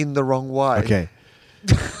door in the wrong way. Okay.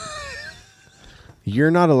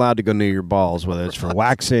 You're not allowed to go near your balls, whether it's for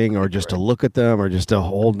waxing or just to look at them or just to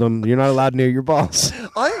hold them. You're not allowed near your balls.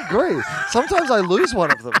 I agree. Sometimes I lose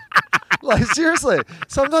one of them. Like, seriously.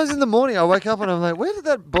 Sometimes in the morning I wake up and I'm like, where did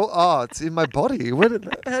that ball? Oh, it's in my body. How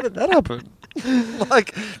did that happen?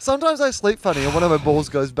 Like, sometimes I sleep funny and one of my balls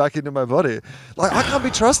goes back into my body. Like, I can't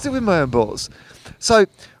be trusted with my own balls. So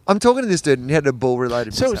I'm talking to this dude and he had a ball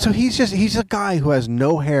related. So he's a guy who has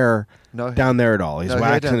no hair down there at all. He's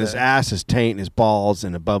waxing his ass, his taint, his balls,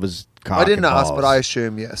 and above his cock. I didn't and ask, balls. but I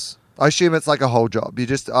assume yes. I assume it's like a whole job.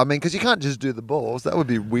 Because you can't just do the balls. That would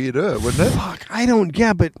be weirder, wouldn't it? Fuck, I don't.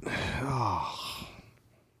 Yeah, but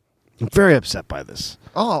I'm very upset by this.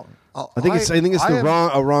 Oh, I think it's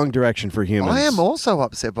a wrong direction for humans. I am also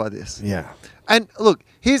upset by this. Yeah. And look,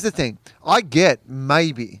 here's the thing. I get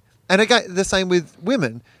maybe, and again, the same with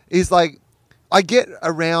women, is like, I get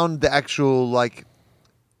around the actual, like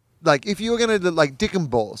if you were going to, like, dick and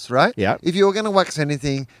balls, right? Yeah. If you were going to wax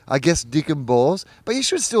anything, I guess dick and balls, but you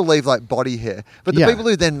should still leave, like, body hair. But the people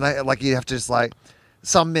who then, like, you have to just, like,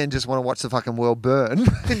 some men just want to watch the fucking world burn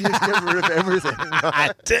and you just get rid of everything.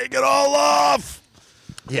 Right? Take it all off.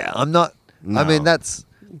 Yeah, I'm not. No. I mean, that's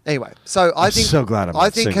anyway. So I'm so glad I'm I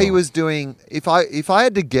not think he single. was doing. If I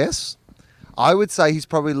had to guess, I would say he's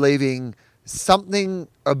probably leaving something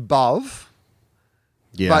above,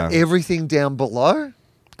 but everything down below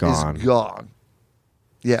Gone. is gone.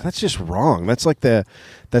 Yeah, That's just wrong. That's like the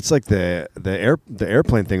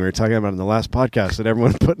airplane thing we were talking about in the last podcast, that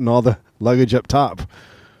everyone putting all the luggage up top.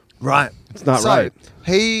 right. It's not So, right.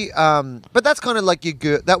 He, but that's kind of like your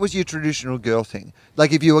girl. That was your traditional girl thing.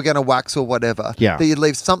 Like if you were going to wax or whatever, Yeah. that you'd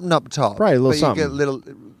leave something up top, Right, a little but something. You get little,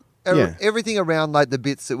 Yeah. everything around like the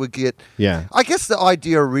bits that would get. Yeah. I guess the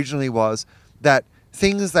idea originally was that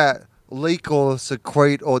things that leak or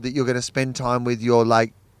secrete or that you're going to spend time with your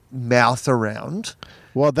like mouth around,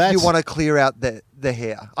 Well, that's you want to clear out the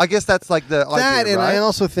hair. I guess that's like the that, idea, and right? I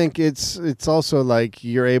also think it's also like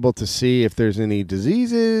you're able to see if there's any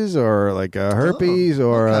diseases or like herpes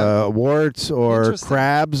or okay. warts or Interesting.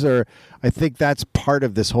 crabs, or I think that's part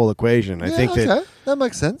of this whole equation. I think that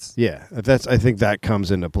makes sense. I think that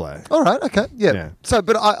comes into play. All right, okay, yeah. So,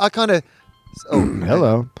 but I kind of. Oh,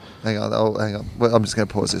 Hello. Hang on. Oh, hang on. Well, I'm just going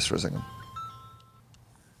to pause this for a second.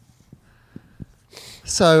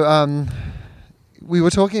 So, we were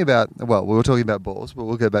talking about balls, but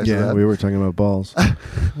we'll go back to that. we were talking about balls.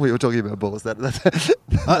 We were talking about balls. That's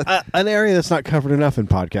An area that's not covered enough in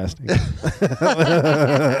podcasting.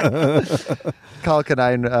 Carl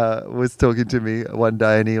Canane was talking to me one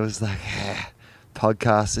day, and he was like,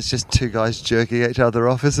 "Podcast, it's just two guys jerking each other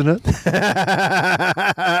off, isn't it?" I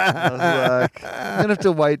was like, "I'm gonna have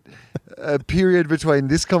to wait a period between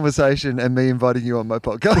this conversation and me inviting you on my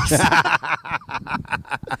podcast."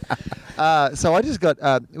 So I just got.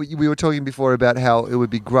 We were talking before about how it would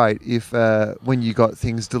be great if when you got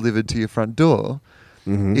things delivered to your front door,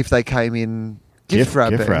 if they came in gift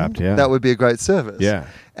wrapped, yeah. that would be a great service. Yeah.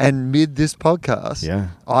 And mid this podcast,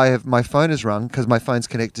 my phone has rung because my phone's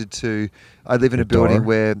connected to. I live in a building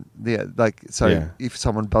where if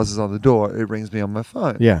someone buzzes on the door, it rings me on my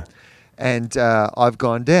phone. Yeah. And I've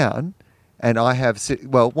gone down. And I have...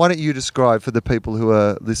 why don't you describe for the people who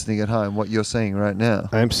are listening at home what you're seeing right now?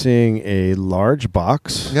 I'm seeing a large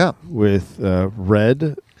box with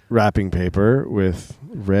red wrapping paper with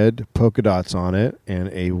red polka dots on it and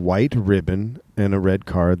a white ribbon and a red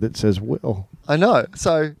card that says Will. I know.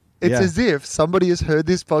 So it's as if somebody has heard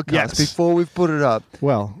this podcast before we've put it up.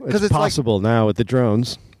 Well, it's possible now with the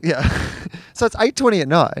drones. Yeah. So it's 8:20 at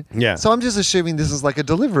night. Yeah. So I'm just assuming this is like a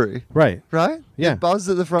delivery. Right. Right? Yeah. It buzzed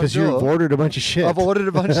at the front door. Because you've ordered a bunch of shit. I've ordered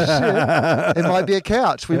a bunch of shit. It might be a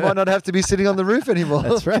couch. We might not have to be sitting on the roof anymore.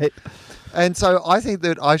 That's right. And so I think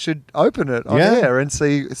that I should open it on air and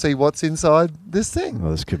see what's inside this thing. Oh,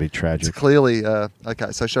 this could be tragic. It's clearly...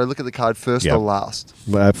 okay, so should I look at the card first or last?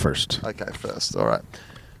 First. Okay, first. All right.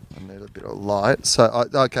 I need a bit of light. So,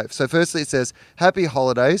 so firstly it says, Happy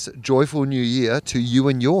Holidays, Joyful New Year to you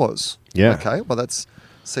and yours. Yeah. Okay, well that's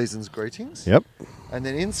season's greetings. Yep. And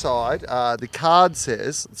then inside, the card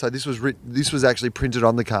says, so this was actually printed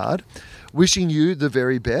on the card, wishing you the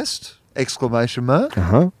very best, exclamation mark.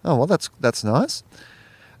 Uh-huh. Oh, well that's nice.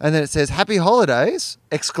 And then it says, Happy Holidays,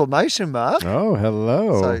 exclamation mark. Oh,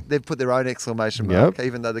 hello. So they've put their own exclamation mark,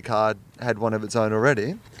 even though the card had one of its own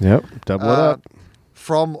already. Yep, double it up.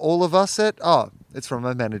 From all of us it's from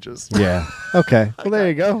my managers. Yeah. Okay. Well, there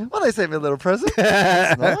you go. Well, they sent me a little present.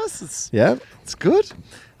 It's nice. It's good.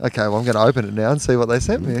 Okay, well, I'm going to open it now and see what they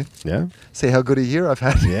sent me. Yeah. See how good a year I've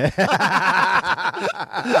had. Yeah.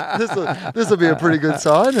 This will be a pretty good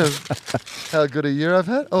sign of how good a year I've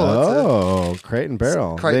had. Oh, Crate and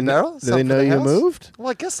Barrel. Crate and Barrel? Do they Something know for the you house? moved? Well,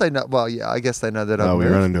 I guess they know. Well, yeah, I guess they know that I've Oh, we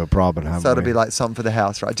moved. run into a problem, haven't So it'll we? be like something for the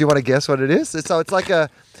house, right? Do you want to guess what it is? So it's like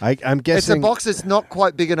I'm guessing. it's a box that's not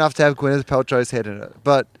quite big enough to have Gwyneth Paltrow's head in it,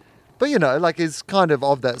 but you know, like it's kind of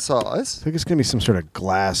that size. I think it's going to be some sort of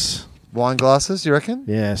glass. Wine glasses, you reckon?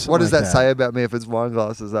 Yeah, something What does like that say about me if it's wine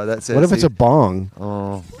glasses, though? That says. What if it's a bong?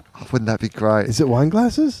 Oh, wouldn't that be great? Is it wine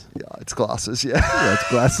glasses? Yeah, it's glasses. Yeah. Yeah, it's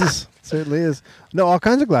glasses. Certainly is. No, all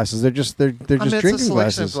kinds of glasses. They're just I mean, drinking it's a selection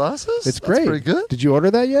glasses. of glasses. It's That's great. pretty good. Did you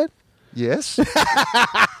order that yet? Yes.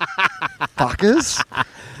 Fuckers.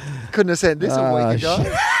 Couldn't have sent this a week ago.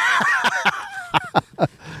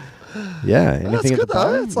 Yeah. That's Anything at good the though.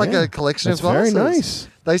 bottom? It's like Yeah. a collection That's of glasses. very nice.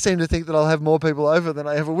 They seem to think that I'll have more people over than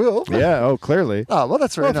I ever will. Yeah. Oh, clearly. Oh, well,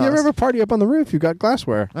 that's Well, really if you nice. ever have a party up on the roof, you've got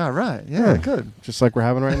glassware. Oh, right. Yeah, good. Just like we're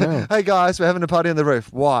having right now. Hey, guys, we're having a party on the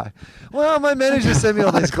roof. Why? Well, my manager sent me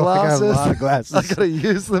all these I got glasses. a lot of glasses. I got to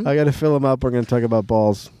use them. I got to fill them up. We're going to talk about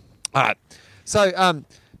balls. All right. So,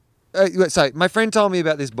 so my friend told me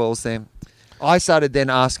about this balls thing. I started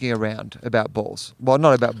then asking around about balls. Well,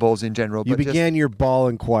 not about balls in general. You but just- began your ball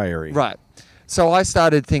inquiry. Right. So I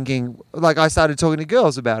started thinking, like, I started talking to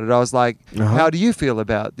girls about it. I was like, how do you feel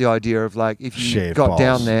about the idea of, like, if you Shaved got balls.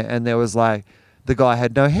 down there and there was, like, the guy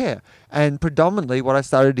had no hair? And predominantly what I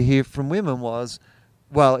started to hear from women was,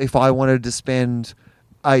 well, if I wanted to spend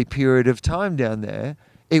a period of time down there,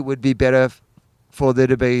 it would be better for there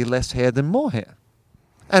to be less hair than more hair.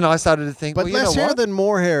 And I started to think, But well, you less know hair what? than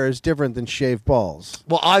more hair is different than shaved balls.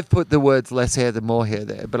 Well, I've put the words less hair than more hair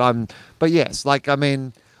there, but yes, like, I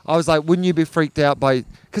mean, I was like, wouldn't you be freaked out by,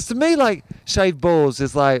 because to me, like, shaved balls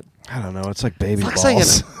is like, I don't know. It's like baby it's like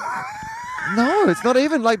balls. no, it's not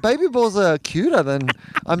even, like, baby balls are cuter than,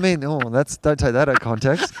 I mean, don't take that out of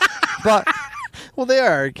context, but Well, they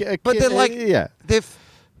are. But they're like, yeah.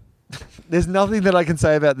 there's nothing that I can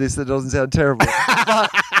say about this that doesn't sound terrible. But,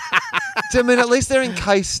 I mean, at least they're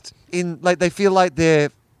encased in, like, they feel like they're,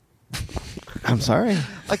 I'm sorry.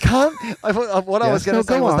 I can't. What I was going to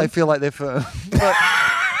say go was on. they feel like they're firm. But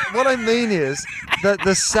what I mean is that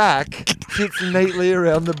the sack fits neatly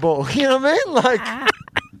around the ball. You know what I mean? Like,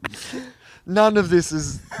 none of this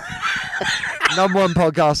is number one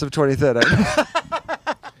podcast of 2013.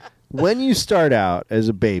 When you start out as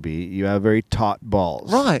a baby, you have very taut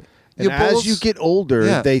balls. Right. And Your as balls- you get older,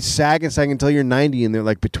 Yeah. they sag and sag until you're 90 and they're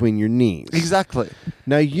like between your knees. Exactly.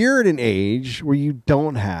 Now you're at an age where you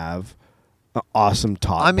don't have awesome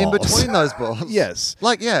taut I'm in balls. between those balls. Yes.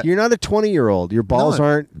 Like, yeah. You're not a 20-year-old. Your balls No.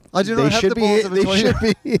 aren't. I do not they have should the be, balls of a they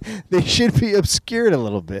 20-year-old. they should be obscured a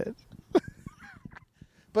little bit.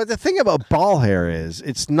 But the thing about ball hair is,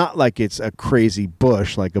 it's not like it's a crazy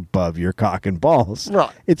bush like above your cock and balls. Right.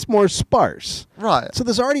 It's more sparse. Right. So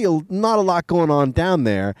there's already not a lot going on down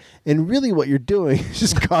there, and really what you're doing is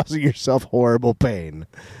just causing yourself horrible pain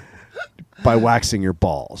by waxing your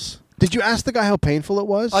balls. Did you ask the guy how painful it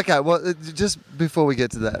was? Okay, well, just before we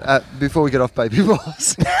get to that, before we get off baby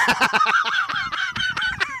balls.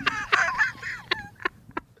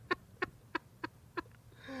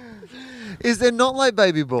 Is they're not like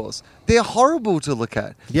baby balls. They're horrible to look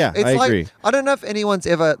at. Yeah, it's I like, agree. I don't know if anyone's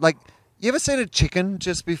ever, like, you ever seen a chicken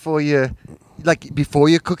just before you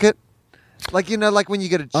cook it? Like, you know, like when you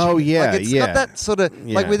get a chicken. Oh, yeah, like it's yeah. got that sort of,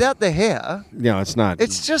 like, Yeah. without the hair, No, it's not.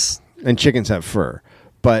 it's just, And chickens have fur.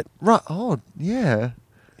 But, right, oh, yeah.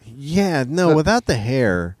 yeah, no, But- without the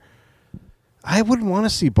hair, I wouldn't want to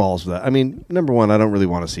see balls without. I mean, number one, I don't really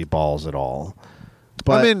want to see balls at all.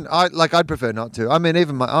 But I mean, I'd prefer not to. I mean,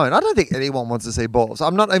 even my own. I don't think anyone wants to see balls.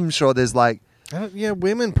 I'm not even sure there's like. yeah,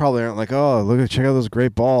 women probably aren't like, oh, check out those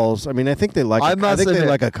great balls. I mean, I think they like. I think they admit-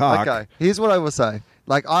 like a cock. Okay, here's what I will say.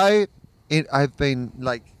 Like I've been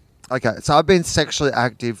like, okay, so I've been sexually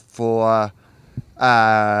active for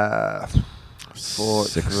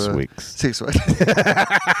 6 weeks. 6 weeks.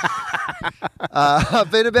 I've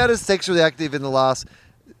been about as sexually active in the last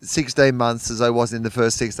 16 months as I was in the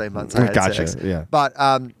first 16 months I had Gotcha, sex. yeah. But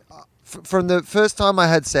from the first time I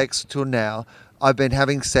had sex till now, I've been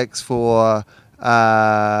having sex for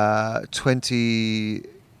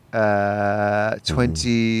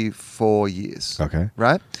 24 years. Okay.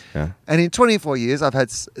 Right? Yeah. And in 24 years, I've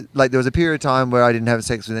had, like, there was a period of time where I didn't have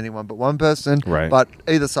sex with anyone but one person. Right. But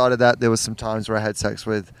either side of that, there was some times where I had sex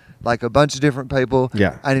with, like, a bunch of different people.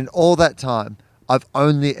 Yeah. And in all that time, I've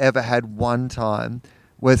only ever had one time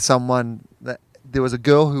with someone that, there was a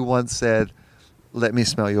girl who once said, "Let me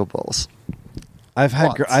smell your balls." I've had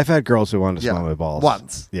Once. I've had girls who wanted to smell my balls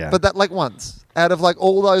Once. Yeah, But that like once out of like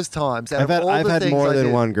all those times. Out I've had more I than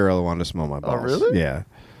did. one girl who wanted to smell my balls. Oh, really? Yeah.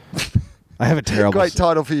 I have a terrible. Great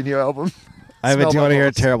title for your new album. Do you Smell want My to hear a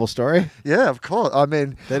Balls. terrible story? Yeah, of course. I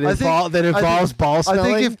mean, That I think- involves ball I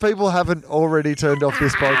smelling? think if people haven't already turned off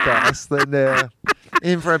this podcast, then they're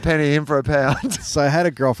in for a penny, in for a pound. So I had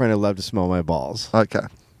a girlfriend who loved to smell my balls. Okay.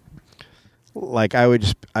 Like I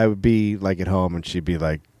would be like at home and she'd be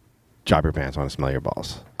like, "Drop your pants, I want to smell your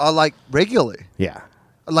balls." Like regularly. Yeah.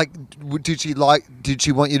 Like, did she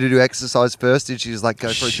want you to do exercise first? Did she just like go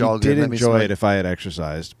for a She jog? did and let me enjoy smell it if I had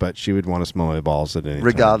exercised, but she would want to smell my balls at any time.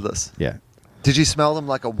 regardless? Yeah. Did you smell them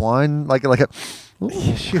like a wine? Like a.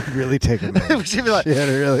 She would really take a minute. She'd be like, She had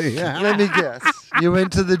a really. let me guess. You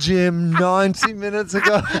went to the gym 90 minutes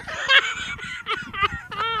ago.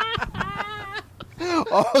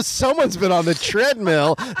 Oh, someone's been on the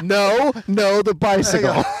treadmill. No, the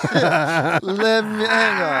bicycle. Hang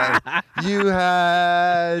on. You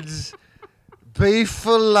had beef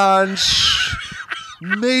for lunch,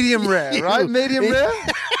 medium rare, right? Medium rare?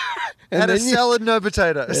 And Had a then you- salad, no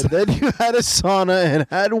potatoes. And then you had a sauna and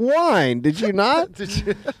had wine. Did you not? Did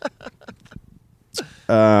you?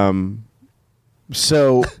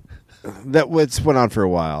 So that went on for a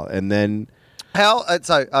while, and then How?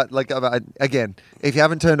 Again, if you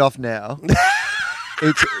haven't turned off now,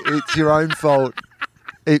 it's your own fault.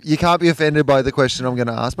 You can't be offended by the question I'm going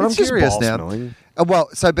to ask, but It's I'm just curious ball now. smelling.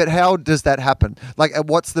 But how does that happen? Like,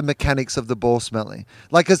 what's the mechanics of the ball smelling?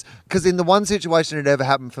 Like, because in the one situation it ever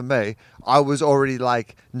happened for me, I was already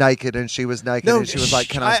like naked and she was naked and she was like,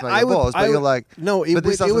 "Can I smell your balls?" But you're like, no, but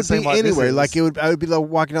this it doesn't would seem be like this anywhere. is. Like I would be like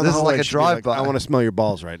walking down the This is hallway. like a and she'd be like, drive-by. I want to smell your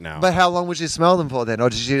balls right now. But how long would you smell them for then, or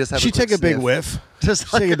did you just have? She'd quick take a big sniff? whiff. Just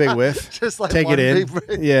She'd take a big whiff. just like take one it in. deep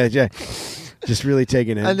breath. Yeah, just really take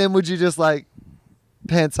it in. And then would you just like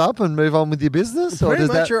pants up and move on with your business, or pretty does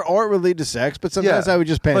much, that? or it would lead to sex. But sometimes Yeah. I would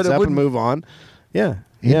just But pants it up and wouldn't- move on. Yeah.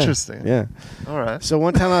 Interesting. Yeah. All right. So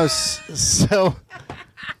one time I was so.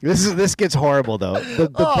 This gets horrible though.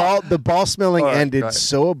 The ball smelling All right, ended great.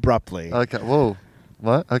 so abruptly. Okay. Whoa.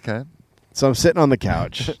 What? Okay. So I'm sitting on the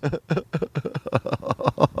couch,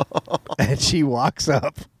 and she walks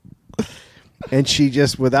up, and she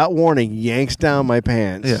just, without warning, yanks down my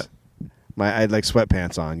pants. Yeah. I had like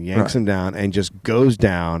sweatpants on. Yanks Right. them down and just goes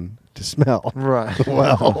down to smell. Right.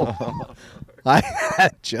 Well, I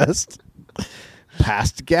had just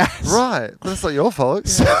passed gas. Right. That's not your fault.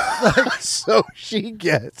 So she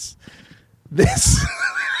gets this.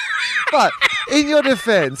 But in your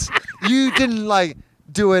defense, you didn't like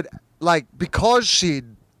do it like because she'd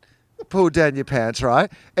pulled down your pants,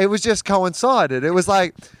 right? It was just coincided. It was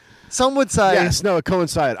like some would say, Yes, no, it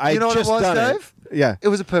coincided. I you know what just it was, done Dave? it. Yeah. It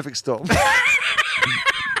was a perfect storm.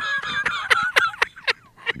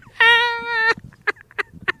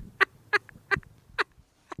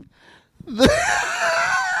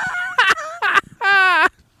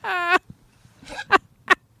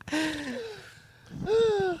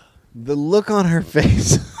 The look on her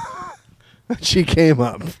face when she came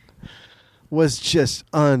up was just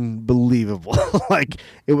unbelievable. Like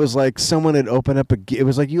it was like someone had opened up it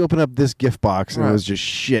was like you open up this gift box and Right. it was just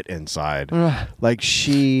shit inside. Right. Like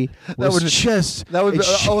she was would- just That would be,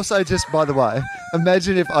 also just, by the way,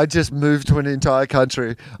 imagine if I just moved to an entire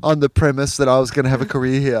country on the premise that I was going to have a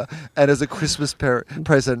career here, and as a Christmas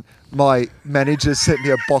present, my manager sent me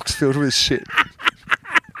a box filled with shit.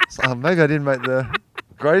 So maybe I didn't make the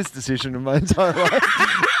greatest decision in my entire life.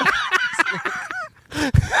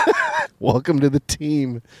 welcome to the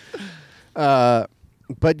team.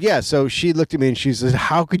 But yeah, so she looked at me and she said,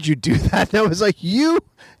 "How could you do that?" And I was like, "You,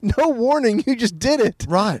 no warning, you just did it."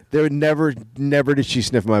 Right. There would never did she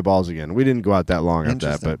sniff my balls again. We didn't go out that long after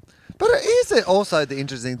that, Interesting. but But is it also the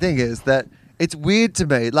interesting thing is that it's weird to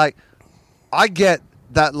me. Like, I get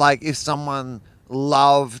that, like, if someone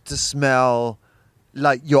loved to smell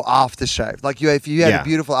like your aftershave, like if you had Yeah. a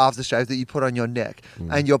beautiful aftershave that you put on your neck,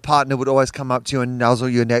 and your partner would always come up to you and nuzzle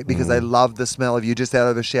your neck because they love the smell of you just out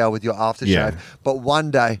of a shower with your aftershave. Yeah. But one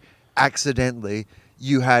day, accidentally,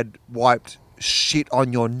 you had wiped shit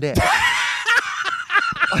on your neck.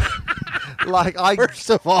 Like first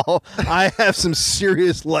of all, I have some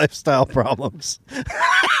serious lifestyle problems.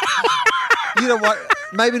 you know what?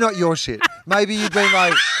 Maybe not your shit. Maybe you've been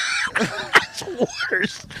like. That's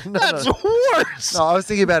worse. No, That's no. worse. No, I was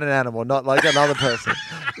thinking about an animal, not like another person.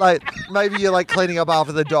 Like maybe you're like cleaning up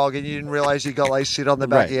after the dog and you didn't realize you got like shit on the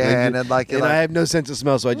back of your hand and like you're and like, I have no sense of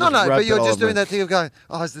smell, so I just no, rubbed but you're it all just doing over. that thing of going,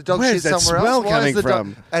 oh, is the dog Where's shit that somewhere smell else? Why is coming the dog?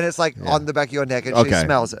 from? And it's like on the back of your neck and she Okay.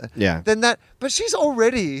 smells it. Yeah. Then that, but she's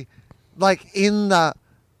already like in the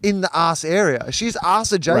in the ass area. She's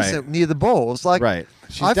ass adjacent near the balls. Like, right.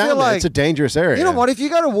 She's I down feel there. like It's a dangerous area. you know what? If you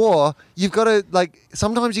go to war, you've got to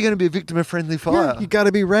sometimes you're going to be a victim of friendly fire. Yeah, you got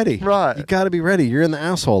to be ready. Right. You got to be ready. You're in the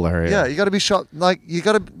asshole area. Yeah, you got to be shot. Like you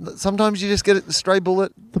got to. Sometimes you just get a stray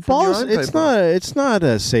bullet. The from your balls. own It's people. not. It's not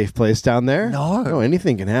a safe place down there. No.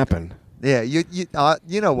 Anything can happen. Yeah,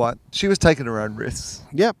 you know what? She was taking her own risks.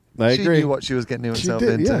 Yep, I She agree. knew what she was getting she herself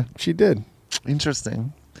did. into. Yeah, she did.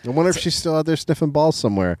 Interesting. I wonder if she's still out there sniffing balls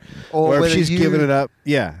somewhere, Or if whether she's you- giving it up.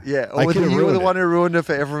 Yeah, Yeah, I or whether could've you were the ruined it. one who ruined it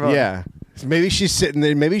for everyone. Yeah, maybe she's sitting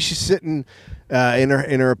there. Maybe she's sitting in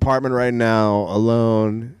her apartment right now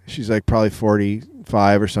alone. She's like probably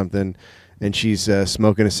 45 or something, and she's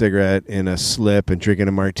smoking a cigarette in a slip and drinking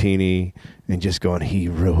a martini and just going, "He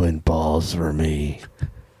ruined balls for me."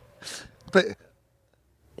 But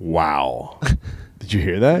Wow. Did you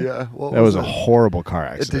hear that? Yeah, what that was was a it? horrible car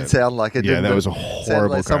it accident. did sound like it. Yeah, didn't that it? was a Sounded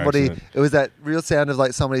horrible like car somebody. accident. It was that real sound of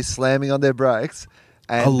like somebody slamming on their brakes.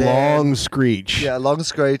 And A then- long screech. Yeah, a long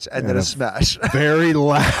screech and then And a a smash. Very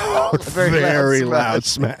loud. Very loud loud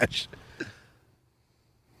smash.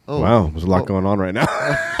 Oh, Wow, there's a lot oh, going on right now.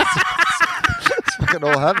 It's fucking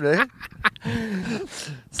all happening.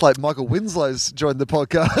 It's like Michael Winslow's joined the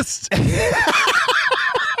podcast.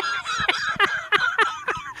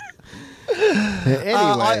 Anyway,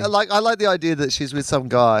 I like the idea that she's with some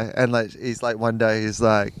guy and like he's like one day he's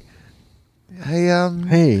like, hey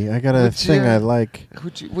hey, I got a would thing you- I like.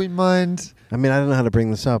 we mind? I mean, I don't know how to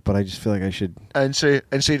bring this up, but I just feel like I should. And she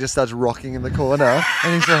just starts rocking in the corner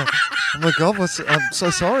and he's like, oh my god, I'm so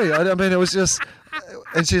sorry. I mean it was just.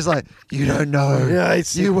 And she's like, you don't know. Yeah, I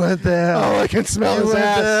see. You weren't there. Oh, I can smell You his weren't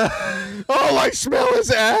ass. there. Oh, I smell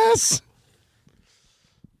his ass.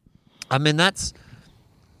 I mean, that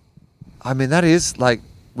is like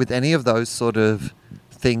with any of those sort of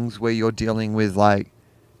things where you're dealing with like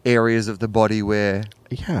areas of the body where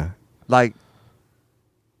Yeah, like,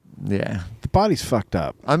 yeah. the body's fucked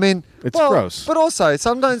up. I mean, It's gross. But also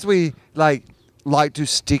sometimes we like to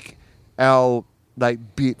stick our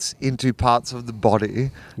like bits into parts of the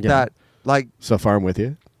body Yeah. that like So far, I'm with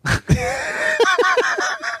you.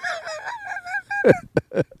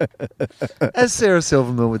 as Sarah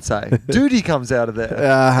Silverman would say, duty comes out of there.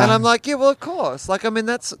 Uh-huh. And I'm like, yeah, well, of course. Like, I mean,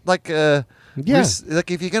 that's like Yeah.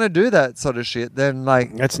 like if you're going to do that sort of shit, then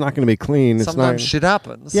like That's not going to be clean. It's sometimes not. shit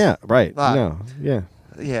happens. Yeah, right. Right. No, yeah.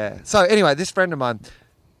 Yeah. So anyway, this friend of mine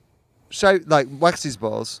waxed his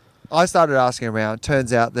balls. I started asking around.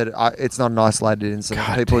 Turns out that it's not an isolated incident.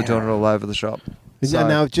 God People are damn. doing it all over the shop. Is that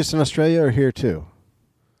now just in Australia or here too?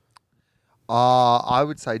 I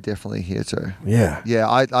would say definitely here too. Yeah. Yeah,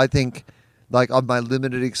 I think like of my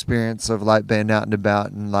limited experience of like being out and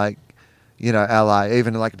about and like, you know, LA,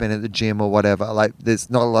 even like being at the gym or whatever, like there's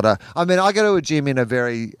not a lot of, I mean, I go to a gym in a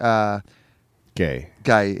very Gay.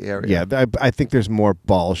 gay area. Yeah, I think there's more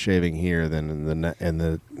ball shaving here than in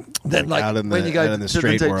the Then like out in when the, you go out in to the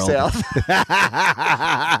straight the deep world. south.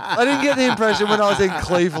 I didn't get the impression when I was in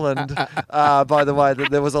Cleveland, by the way,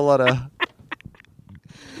 that there was a lot of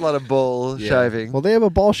ball Yeah. shaving. Well, they have a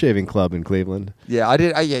ball shaving club in Cleveland. Yeah, I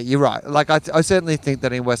did. Yeah, you're right. Like I certainly think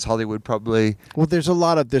that in West Hollywood, probably. Well, there's a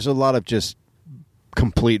lot of just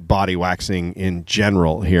complete body waxing in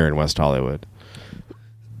general here in West Hollywood.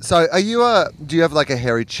 So, are you do you have like a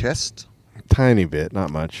hairy chest? Tiny bit, not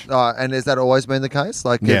much. And has that always been the case?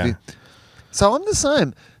 Like, Yeah. So I'm the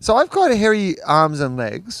same. So I've got hairy arms and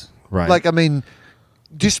legs. Right. Like, I mean,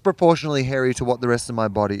 disproportionately hairy to what the rest of my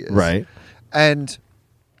body is. Right. And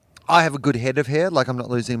I have a good head of hair. Like, I'm not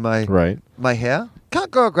losing my Right. my hair.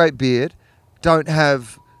 Can't grow a great beard. Don't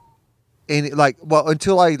have any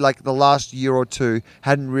until I like the last year or two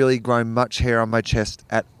hadn't really grown much hair on my chest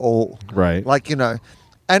at all. Right. Like, you know.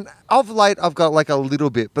 And of late, I've got like a little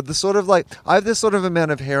bit, but the sort of like, I have this sort of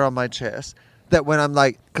amount of hair on my chest that when I'm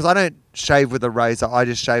like, because I don't shave with a razor, I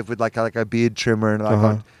just shave with like a beard trimmer, and like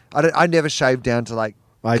Uh-huh. I never shave down to like.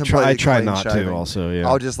 I completely try clean not shaving. to. Also, yeah.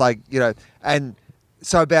 I'll just like, you know, and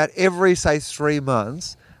so about every say 3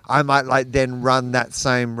 months, I might like then run that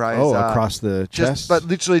same razor across the chest. but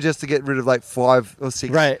literally just to get rid of like 5 or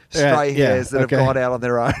 6 Right. Yeah, stray yeah, hairs that okay. have gone out on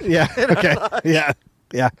their own. yeah. Okay. Yeah.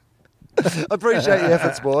 Yeah. I appreciate your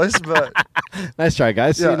efforts, boys, but Nice try,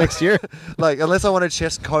 guys. See Yeah. you next year. like unless I want a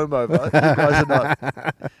chest comb over, you guys are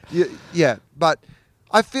not. Yeah, but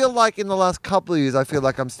I feel like in the last couple of years, I feel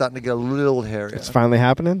like I'm starting to get a little hairier. It's finally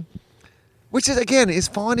happening. Which is, again, is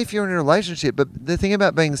fine if you're in a relationship. But the thing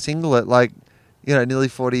about being single at like, you know, nearly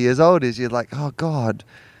 40 years old is you're like, oh God.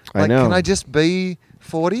 Like, I know. can I just be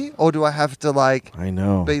 40, or do I have to like I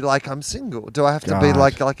know. be like I'm single? Do I have to be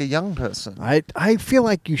God. like a young person? I feel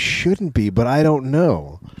like you shouldn't be, but I don't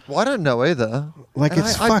know. Well, I don't know either. Like, And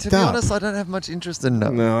it's to fucked be up. honest, I don't have much interest in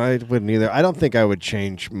knowing. No, I wouldn't either. I don't think I would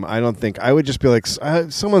change. I don't think I would just be like,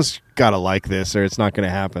 someone's got to like this, or it's not going to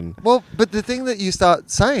happen. Well, but the thing that you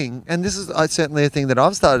start saying, and this is certainly a thing that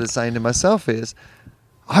I've started saying to myself, is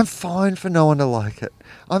I'm fine for no one to like it.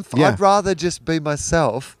 Yeah. I'd rather just be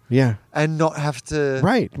myself Yeah. and not have to.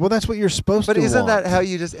 Right. Well, that's what you're supposed But to isn't want. that how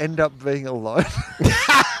you just end up being alone?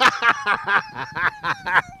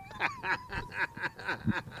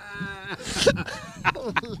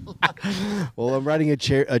 Well, I'm writing a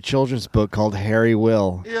children's book called Harry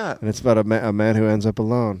Will. Yeah. And it's about a man who ends up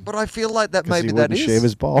alone. But I feel like that 'Cause maybe he that wouldn't is shave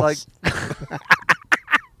his balls. like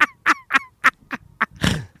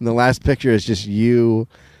And the last picture is just you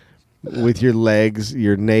with your legs.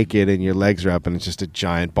 You're naked and your legs are up, and it's just a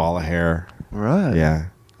giant ball of hair. right. Yeah.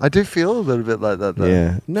 I do feel a little bit like that though.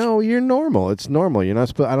 Yeah. No, you're normal. It's normal. You're not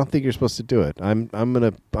supposed. I don't think you're supposed to do it. I'm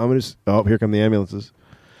gonna. Oh, here come the ambulances.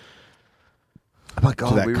 Oh my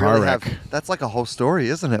god, that we car really wreck. have. That's like a whole story,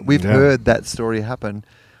 isn't it? We've Yeah. heard that story happen.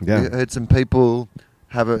 Yeah. We heard some people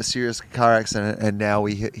have a serious car accident, and now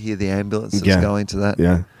we hear the ambulances Yeah. going to that.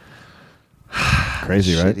 Yeah.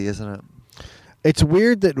 Crazy, right? Shitty, isn't it? It's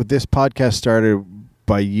weird that this podcast started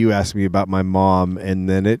by you asking me about my mom, and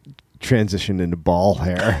then it transitioned into ball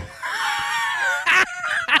hair.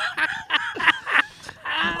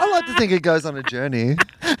 I like to think it goes on a journey.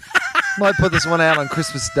 Might put this one out on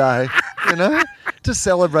Christmas Day, to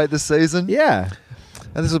celebrate the season. Yeah.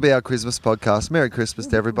 And this will be our Christmas podcast. Merry Christmas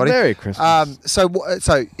to everybody. Merry Christmas. So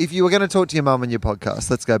if you were going to talk to your mum on your podcast,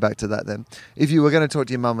 let's go back to that then. If you were going to talk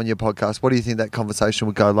to your mum on your podcast, what do you think that conversation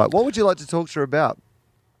would go like? What would you like to talk to her about?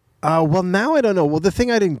 Well, now I don't know. Well, the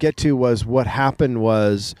thing I didn't get to was what happened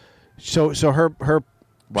was, so her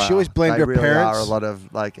she always blamed they her really parents. Are a lot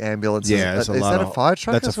of like ambulances. Yeah, Is there's a lot that of a fire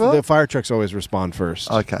truck that's as well? The fire trucks always respond first.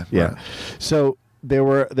 Okay, Yeah. right. So there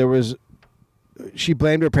was she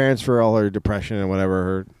blamed her parents for all her depression and whatever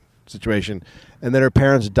her situation, and then her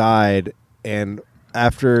parents died. And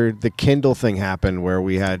after the Kindle thing happened, where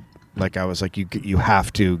we had I was like, you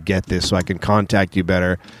have to get this so I can contact you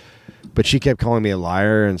better. But she kept calling me a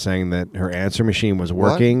liar and saying that her answer machine was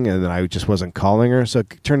working and that I just wasn't calling her. So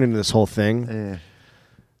it turned into this whole thing. Yeah.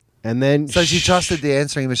 And then So she trusted the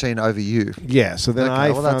answering machine over you. Yeah, so then Okay, I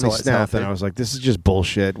well, that's finally always snapped and healthy. I was like, this is just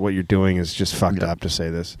bullshit. What you're doing is just fucked Yeah. up to say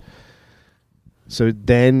this. So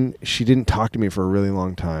then she didn't talk to me for a really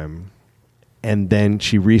long time. And then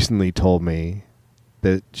she recently told me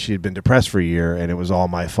that she had been depressed for a year and it was all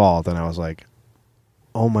my fault. And I was like,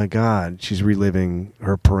 oh my God, she's reliving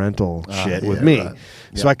her parental shit with yeah, me. right.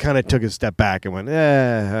 So Yeah. I kind of took a step back and went,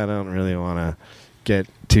 I don't really want to get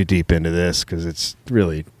too deep into this because it's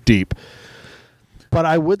really deep. But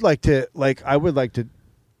I would like to,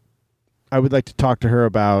 talk to her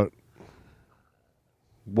about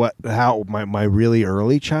how my really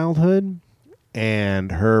early childhood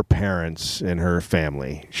and her parents and her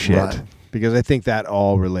family shit. Right. Because I think that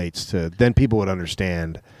all relates to, then people would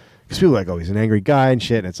understand. Because people are like, oh, he's an angry guy and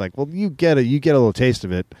shit. And it's like, well, you get a little taste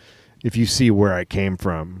of it if you see where I came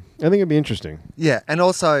from. I think it'd be interesting. Yeah, and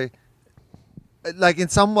also, like in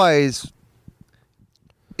some ways,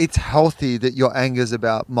 it's healthy that your anger's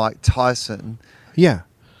about Mike Tyson Yeah.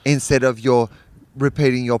 instead of you're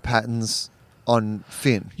repeating your patterns on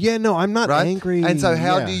Finn. Yeah, no, I'm not Right? angry. And so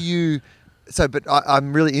how Yeah. do you... But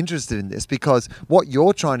I'm really interested in this because what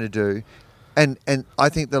you're trying to do, and I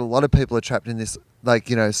think that a lot of people are trapped in this,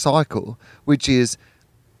 cycle, which is,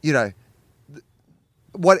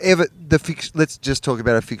 whatever let's just talk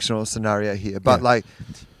about a fictional scenario here. But Yeah.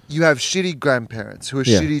 you have shitty grandparents who are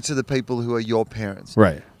Yeah. shitty to the people who are your parents.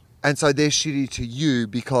 Right. And so they're shitty to you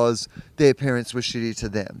because their parents were shitty to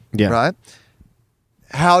them. Yeah. Right?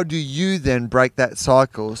 How do you then break that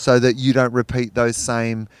cycle so that you don't repeat those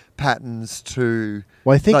same patterns to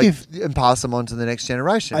Well, I think and pass them on to the next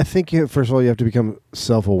generation? I think first of all you have to become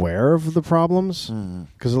self-aware of the problems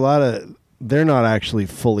because they're not actually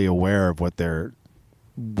fully aware of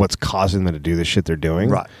what's causing them to do the shit they're doing.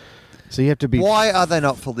 Right. So you have to be. Why are they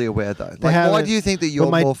not fully aware though? Why haven't- do you think that you're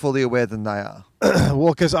Well, my- more fully aware than they are? Well,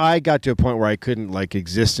 because I got to a point where I couldn't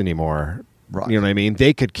exist anymore. Right. You know what I mean?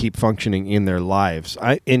 They could keep functioning in their lives.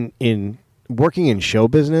 In working in show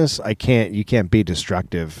business, you can't be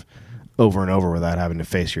destructive over and over without having to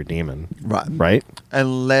face your demon. Right. Right?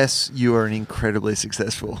 Unless you are an incredibly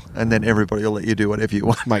successful, and then everybody will let you do whatever you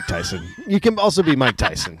want. Mike Tyson. You can also be Mike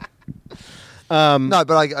Tyson. No,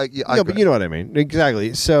 but I No, but you know what I mean.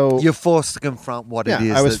 Exactly. So you're forced to confront what it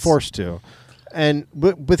is. I was that's- forced to. And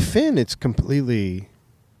with Finn, it's completely.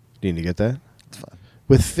 Do you need to get that? It's fine.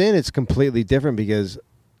 With Finn, it's completely different because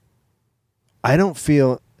I don't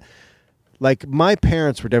feel like my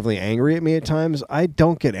parents were definitely angry at me at times. I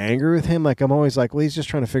don't get angry with him. Like I'm always like, well, he's just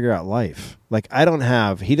trying to figure out life. Like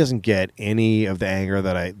he doesn't get any of the anger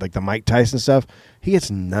that I like the Mike Tyson stuff. He gets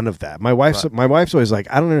none of that. My wife's always like,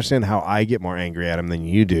 I don't understand how I get more angry at him than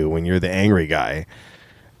you do when you're the angry guy.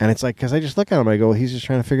 And it's like, because I just look at him, I go, well, he's just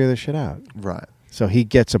trying to figure this shit out. Right. So he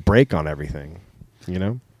gets a break on everything, you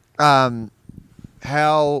know? How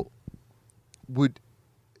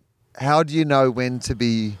do you know when to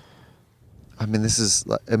be? I mean, this is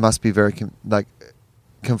it must be very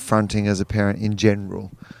confronting as a parent in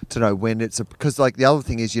general to know when it's because the other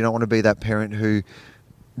thing is you don't want to be that parent who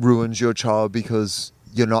ruins your child because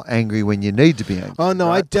you're not angry when you need to be angry. Oh no,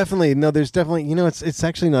 right? there's definitely it's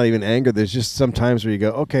actually not even anger. There's just some times where you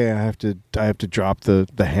go, okay, I have to drop the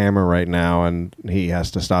hammer right now, and he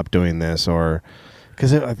has to stop doing this, or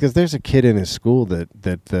because there's a kid in his school that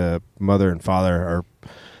the mother and father are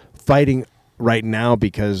fighting right now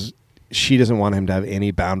because she doesn't want him to have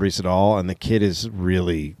any boundaries at all, and the kid is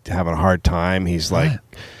really having a hard time. He's like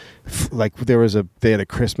they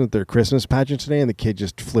had their Christmas pageant today, and the kid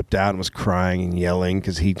just flipped out and was crying and yelling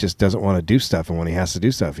because he just doesn't want to do stuff, and when he has to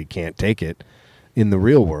do stuff, he can't take it in the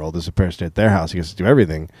real world as opposed to at their house. He has to do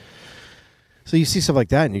everything. So you see stuff like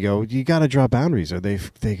that, and you go, you got to draw boundaries, or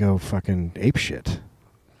they go fucking ape shit.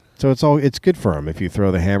 So it's good for him if you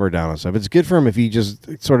throw the hammer down on stuff. It's good for him if you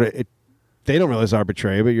just sort of they don't realize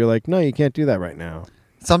arbitrary, but you're like, no, you can't do that right now.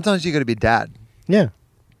 Sometimes you got to be dad. Yeah.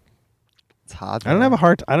 It's hard.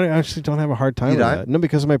 I actually don't have a hard time with that. No,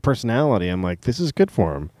 because of my personality. I'm like, this is good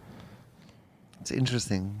for him. It's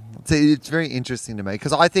interesting. It's very interesting to me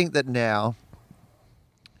because I think that now,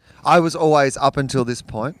 I was always, up until this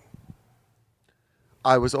point,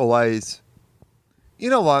 I was always, you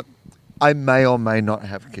know what? I may or may not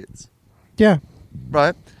have kids. Yeah.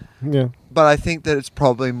 Right? Yeah. But I think that it's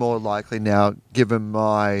probably more likely now, given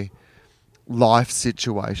my life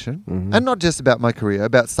situation, and not just about my career,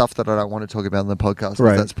 about stuff that I don't want to talk about on the podcast,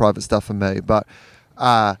 because that's private stuff for me. But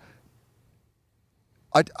I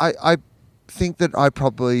think that I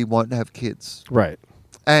probably won't have kids. Right.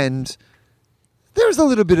 And there's a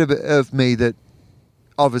little bit of me that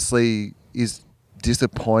obviously is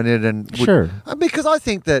disappointed and because I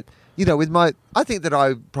think that, I think that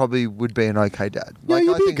I probably would be an okay dad. Yeah,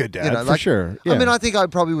 you'd be a good dad, for sure. Yeah. I mean, I think I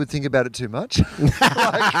probably would think about it too much.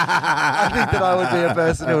 I think that I would be a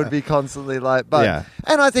person who would be constantly and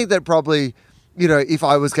I think that probably, if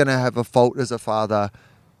I was going to have a fault as a father,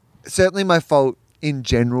 certainly my fault in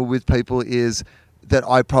general with people is that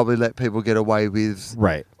I probably let people get away with.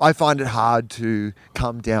 Right. I find it hard to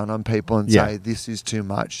come down on people and say, this is too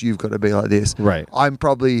much, you've got to be like this. Right. I'm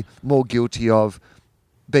probably more guilty of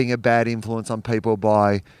being a bad influence on people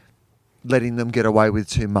by letting them get away with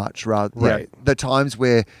too much. The times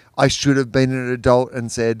where I should have been an adult and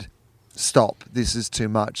said, stop, this is too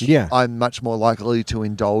much. Yeah. I'm much more likely to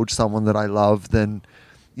indulge someone that I love than,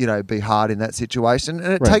 be hard in that situation.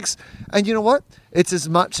 And it takes, and you know what? It's as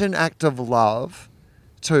much an act of love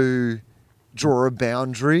to draw a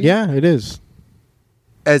boundary. Yeah, it is.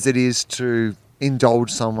 As it is to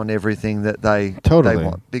indulge someone everything that they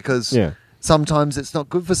want. Because sometimes it's not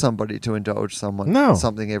good for somebody to indulge someone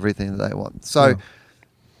something everything that they want. So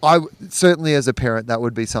I certainly, as a parent, that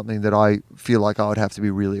would be something that I feel like I would have to be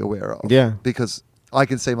really aware of. Yeah. Because I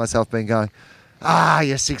can see myself going,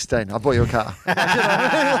 you're 16, I bought you a car.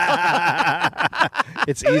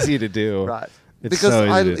 It's easy to do. Right. It's because so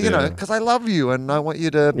easy to do. because I love you and I want you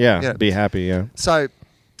to be happy. Yeah. So,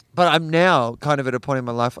 but I'm now kind of at a point in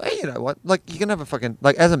my life. Hey, you know what? Like, you can have a fucking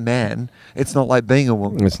as a man, it's not like being a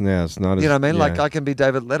woman. It's not. You know what I mean? Like, I can be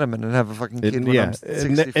David Letterman and have a fucking kid when I'm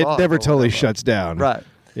 65. It never totally shuts down. Right.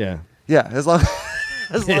 Yeah. Yeah. As long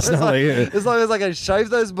as I can shave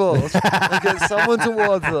those balls and get someone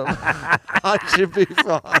towards them, I should be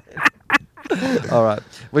fine. All right,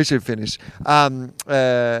 we should finish. So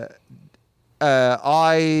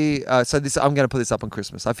this, I'm going to put this up on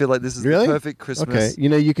Christmas. I feel like this is the perfect Christmas.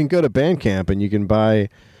 Okay, you can go to Bandcamp and you can buy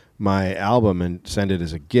my album and send it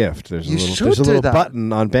as a gift. There's a little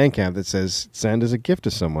button on Bandcamp that says "Send as a gift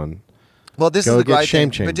to someone." Well, this is a great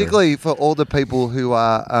thing, particularly for all the people who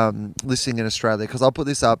are listening in Australia, because I'll put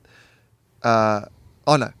this up. I've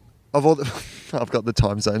got the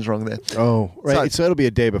time zones wrong there. Oh, right. So it'll be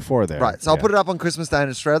a day before there. Right. So I'll put it up on Christmas Day in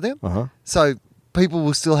Australia. Uh-huh. So people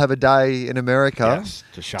will still have a day in America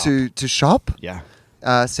to shop. To shop. Yeah.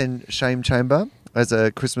 Send Shame Chamber as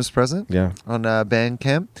a Christmas present. Yeah. On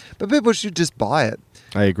Bandcamp, but people should just buy it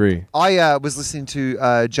I agree. I was listening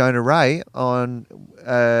to Jonah Ray on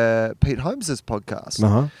Pete Holmes's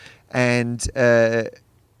podcast, and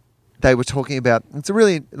they were talking about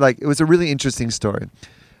it was a really interesting story.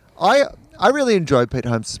 I really enjoyed Pete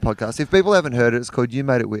Holmes's podcast. If people haven't heard it, it's called You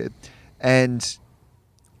Made It Weird, and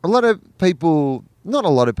a lot of people, not a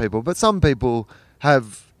lot of people, but some people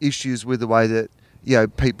have issues with the way that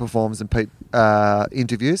Pete performs and Pete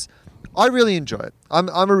interviews. I really enjoy it. I'm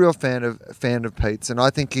a real fan of Pete's, and I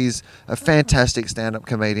think he's a fantastic stand-up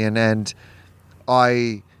comedian. And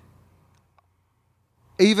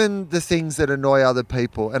even the things that annoy other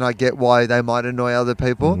people, and I get why they might annoy other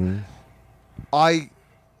people. Mm-hmm.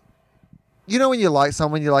 When you like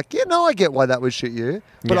someone, you're like, I get why that would shit you,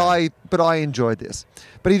 but I enjoyed this.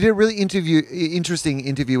 But he did a really interesting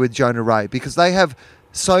interview with Jonah Ray, because they have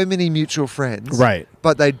so many mutual friends, right?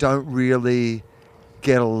 But they don't really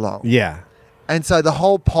get along. Yeah. And so the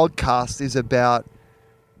whole podcast is about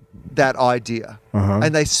that idea.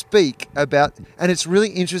 And they speak about, and it's really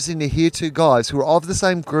interesting to hear two guys who are of the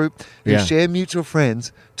same group, who share mutual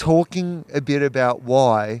friends, talking a bit about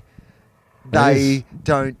why they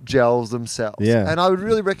don't gel themselves. Yeah. And I would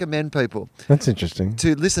really recommend people That's interesting.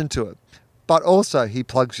 to listen to it. But also, he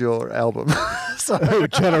plugs your album.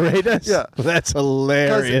 Generators? Yeah. That's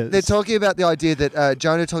hilarious. They're talking about the idea that,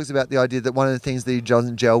 Jonah talks about the idea that one of the things that he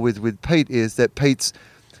doesn't gel with Pete is that Pete's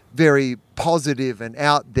very positive and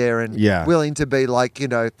out there and willing to be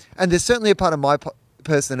and there's certainly a part of my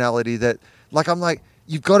personality that, I'm like,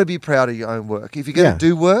 you've got to be proud of your own work. If you're going to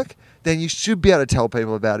do work, then you should be able to tell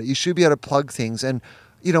people about it. You should be able to plug things. And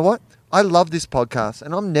you know what? I love this podcast,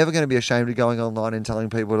 and I'm never going to be ashamed of going online and telling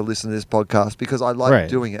people to listen to this podcast, because I like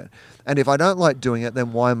doing it. And if I don't like doing it,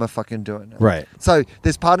 then why am I fucking doing it? Right. So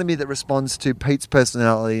there's part of me that responds to Pete's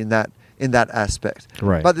personality in that aspect.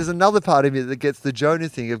 Right. But there's another part of me that gets the Jonah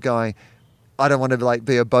thing of going, I don't want to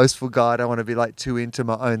be a boastful guy. I don't want to be too into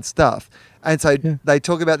my own stuff. And so they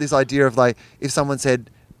talk about this idea of if someone said,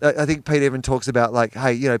 I think Pete even talks about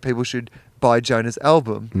hey, people should buy Jonah's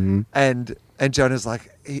album, and Jonah's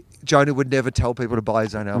Jonah would never tell people to buy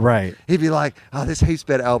his own album. Right. He'd be like, there's heaps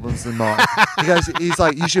better albums than mine. He's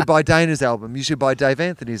like, you should buy Dana's album. You should buy Dave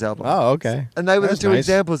Anthony's album. Oh, okay. And they were the two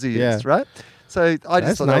examples he used, right? So I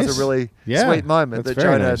just thought that was a really sweet moment that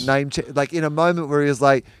Jonah named, in a moment where he was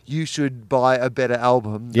like, you should buy a better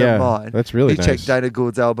album than mine. That's really nice. He checked Dana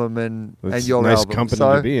Gould's album and your nice album. Company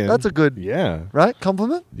so to be in. That's a good right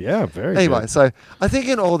compliment. Yeah, very Anyway, good. so I think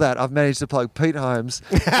in all that, I've managed to plug Pete Holmes,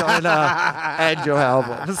 Jonah, and your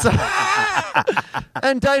album. So,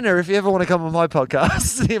 and Dana, if you ever want to come on my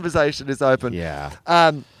podcast, the invitation is open. Yeah.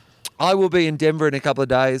 I will be in Denver in a couple of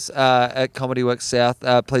days at Comedy Works South.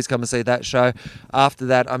 Please come and see that show. After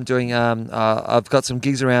that, I'm doing. I've got some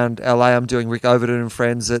gigs around LA. I'm doing Rick Overton and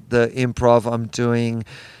Friends at the Improv. I'm doing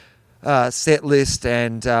set list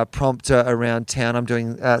and prompter around town. I'm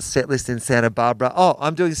doing set list in Santa Barbara.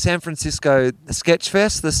 I'm doing San Francisco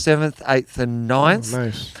Sketchfest the 7th, 8th and 9th. Oh,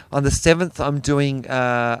 nice. On the 7th, I'm doing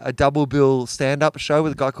a double bill stand-up show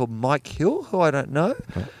with a guy called Mike Hill, who I don't know.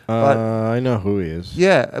 I know who he is.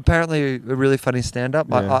 Yeah, apparently a really funny stand-up.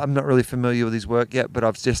 Yeah. I'm not really familiar with his work yet, but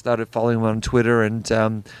I've just started following him on Twitter and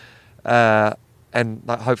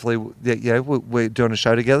hopefully, we're doing a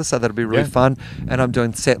show together, so that'll be really fun. And I'm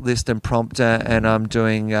doing set list and prompter, and I'm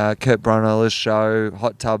doing Kurt Bruneller's show,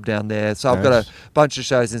 Hot Tub down there. So I've got a bunch of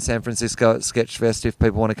shows in San Francisco at Sketchfest if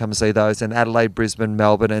people want to come and see those. And Adelaide, Brisbane,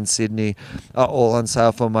 Melbourne, and Sydney are all on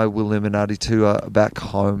sale for my Willuminati tour back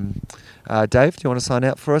home. Dave, do you want to sign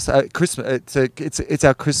out for us? Christmas. It's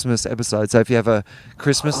our Christmas episode. So if you have a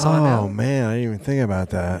Christmas sign out. Oh man, I didn't even think about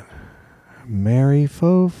that. Merry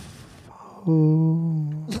FOFOP.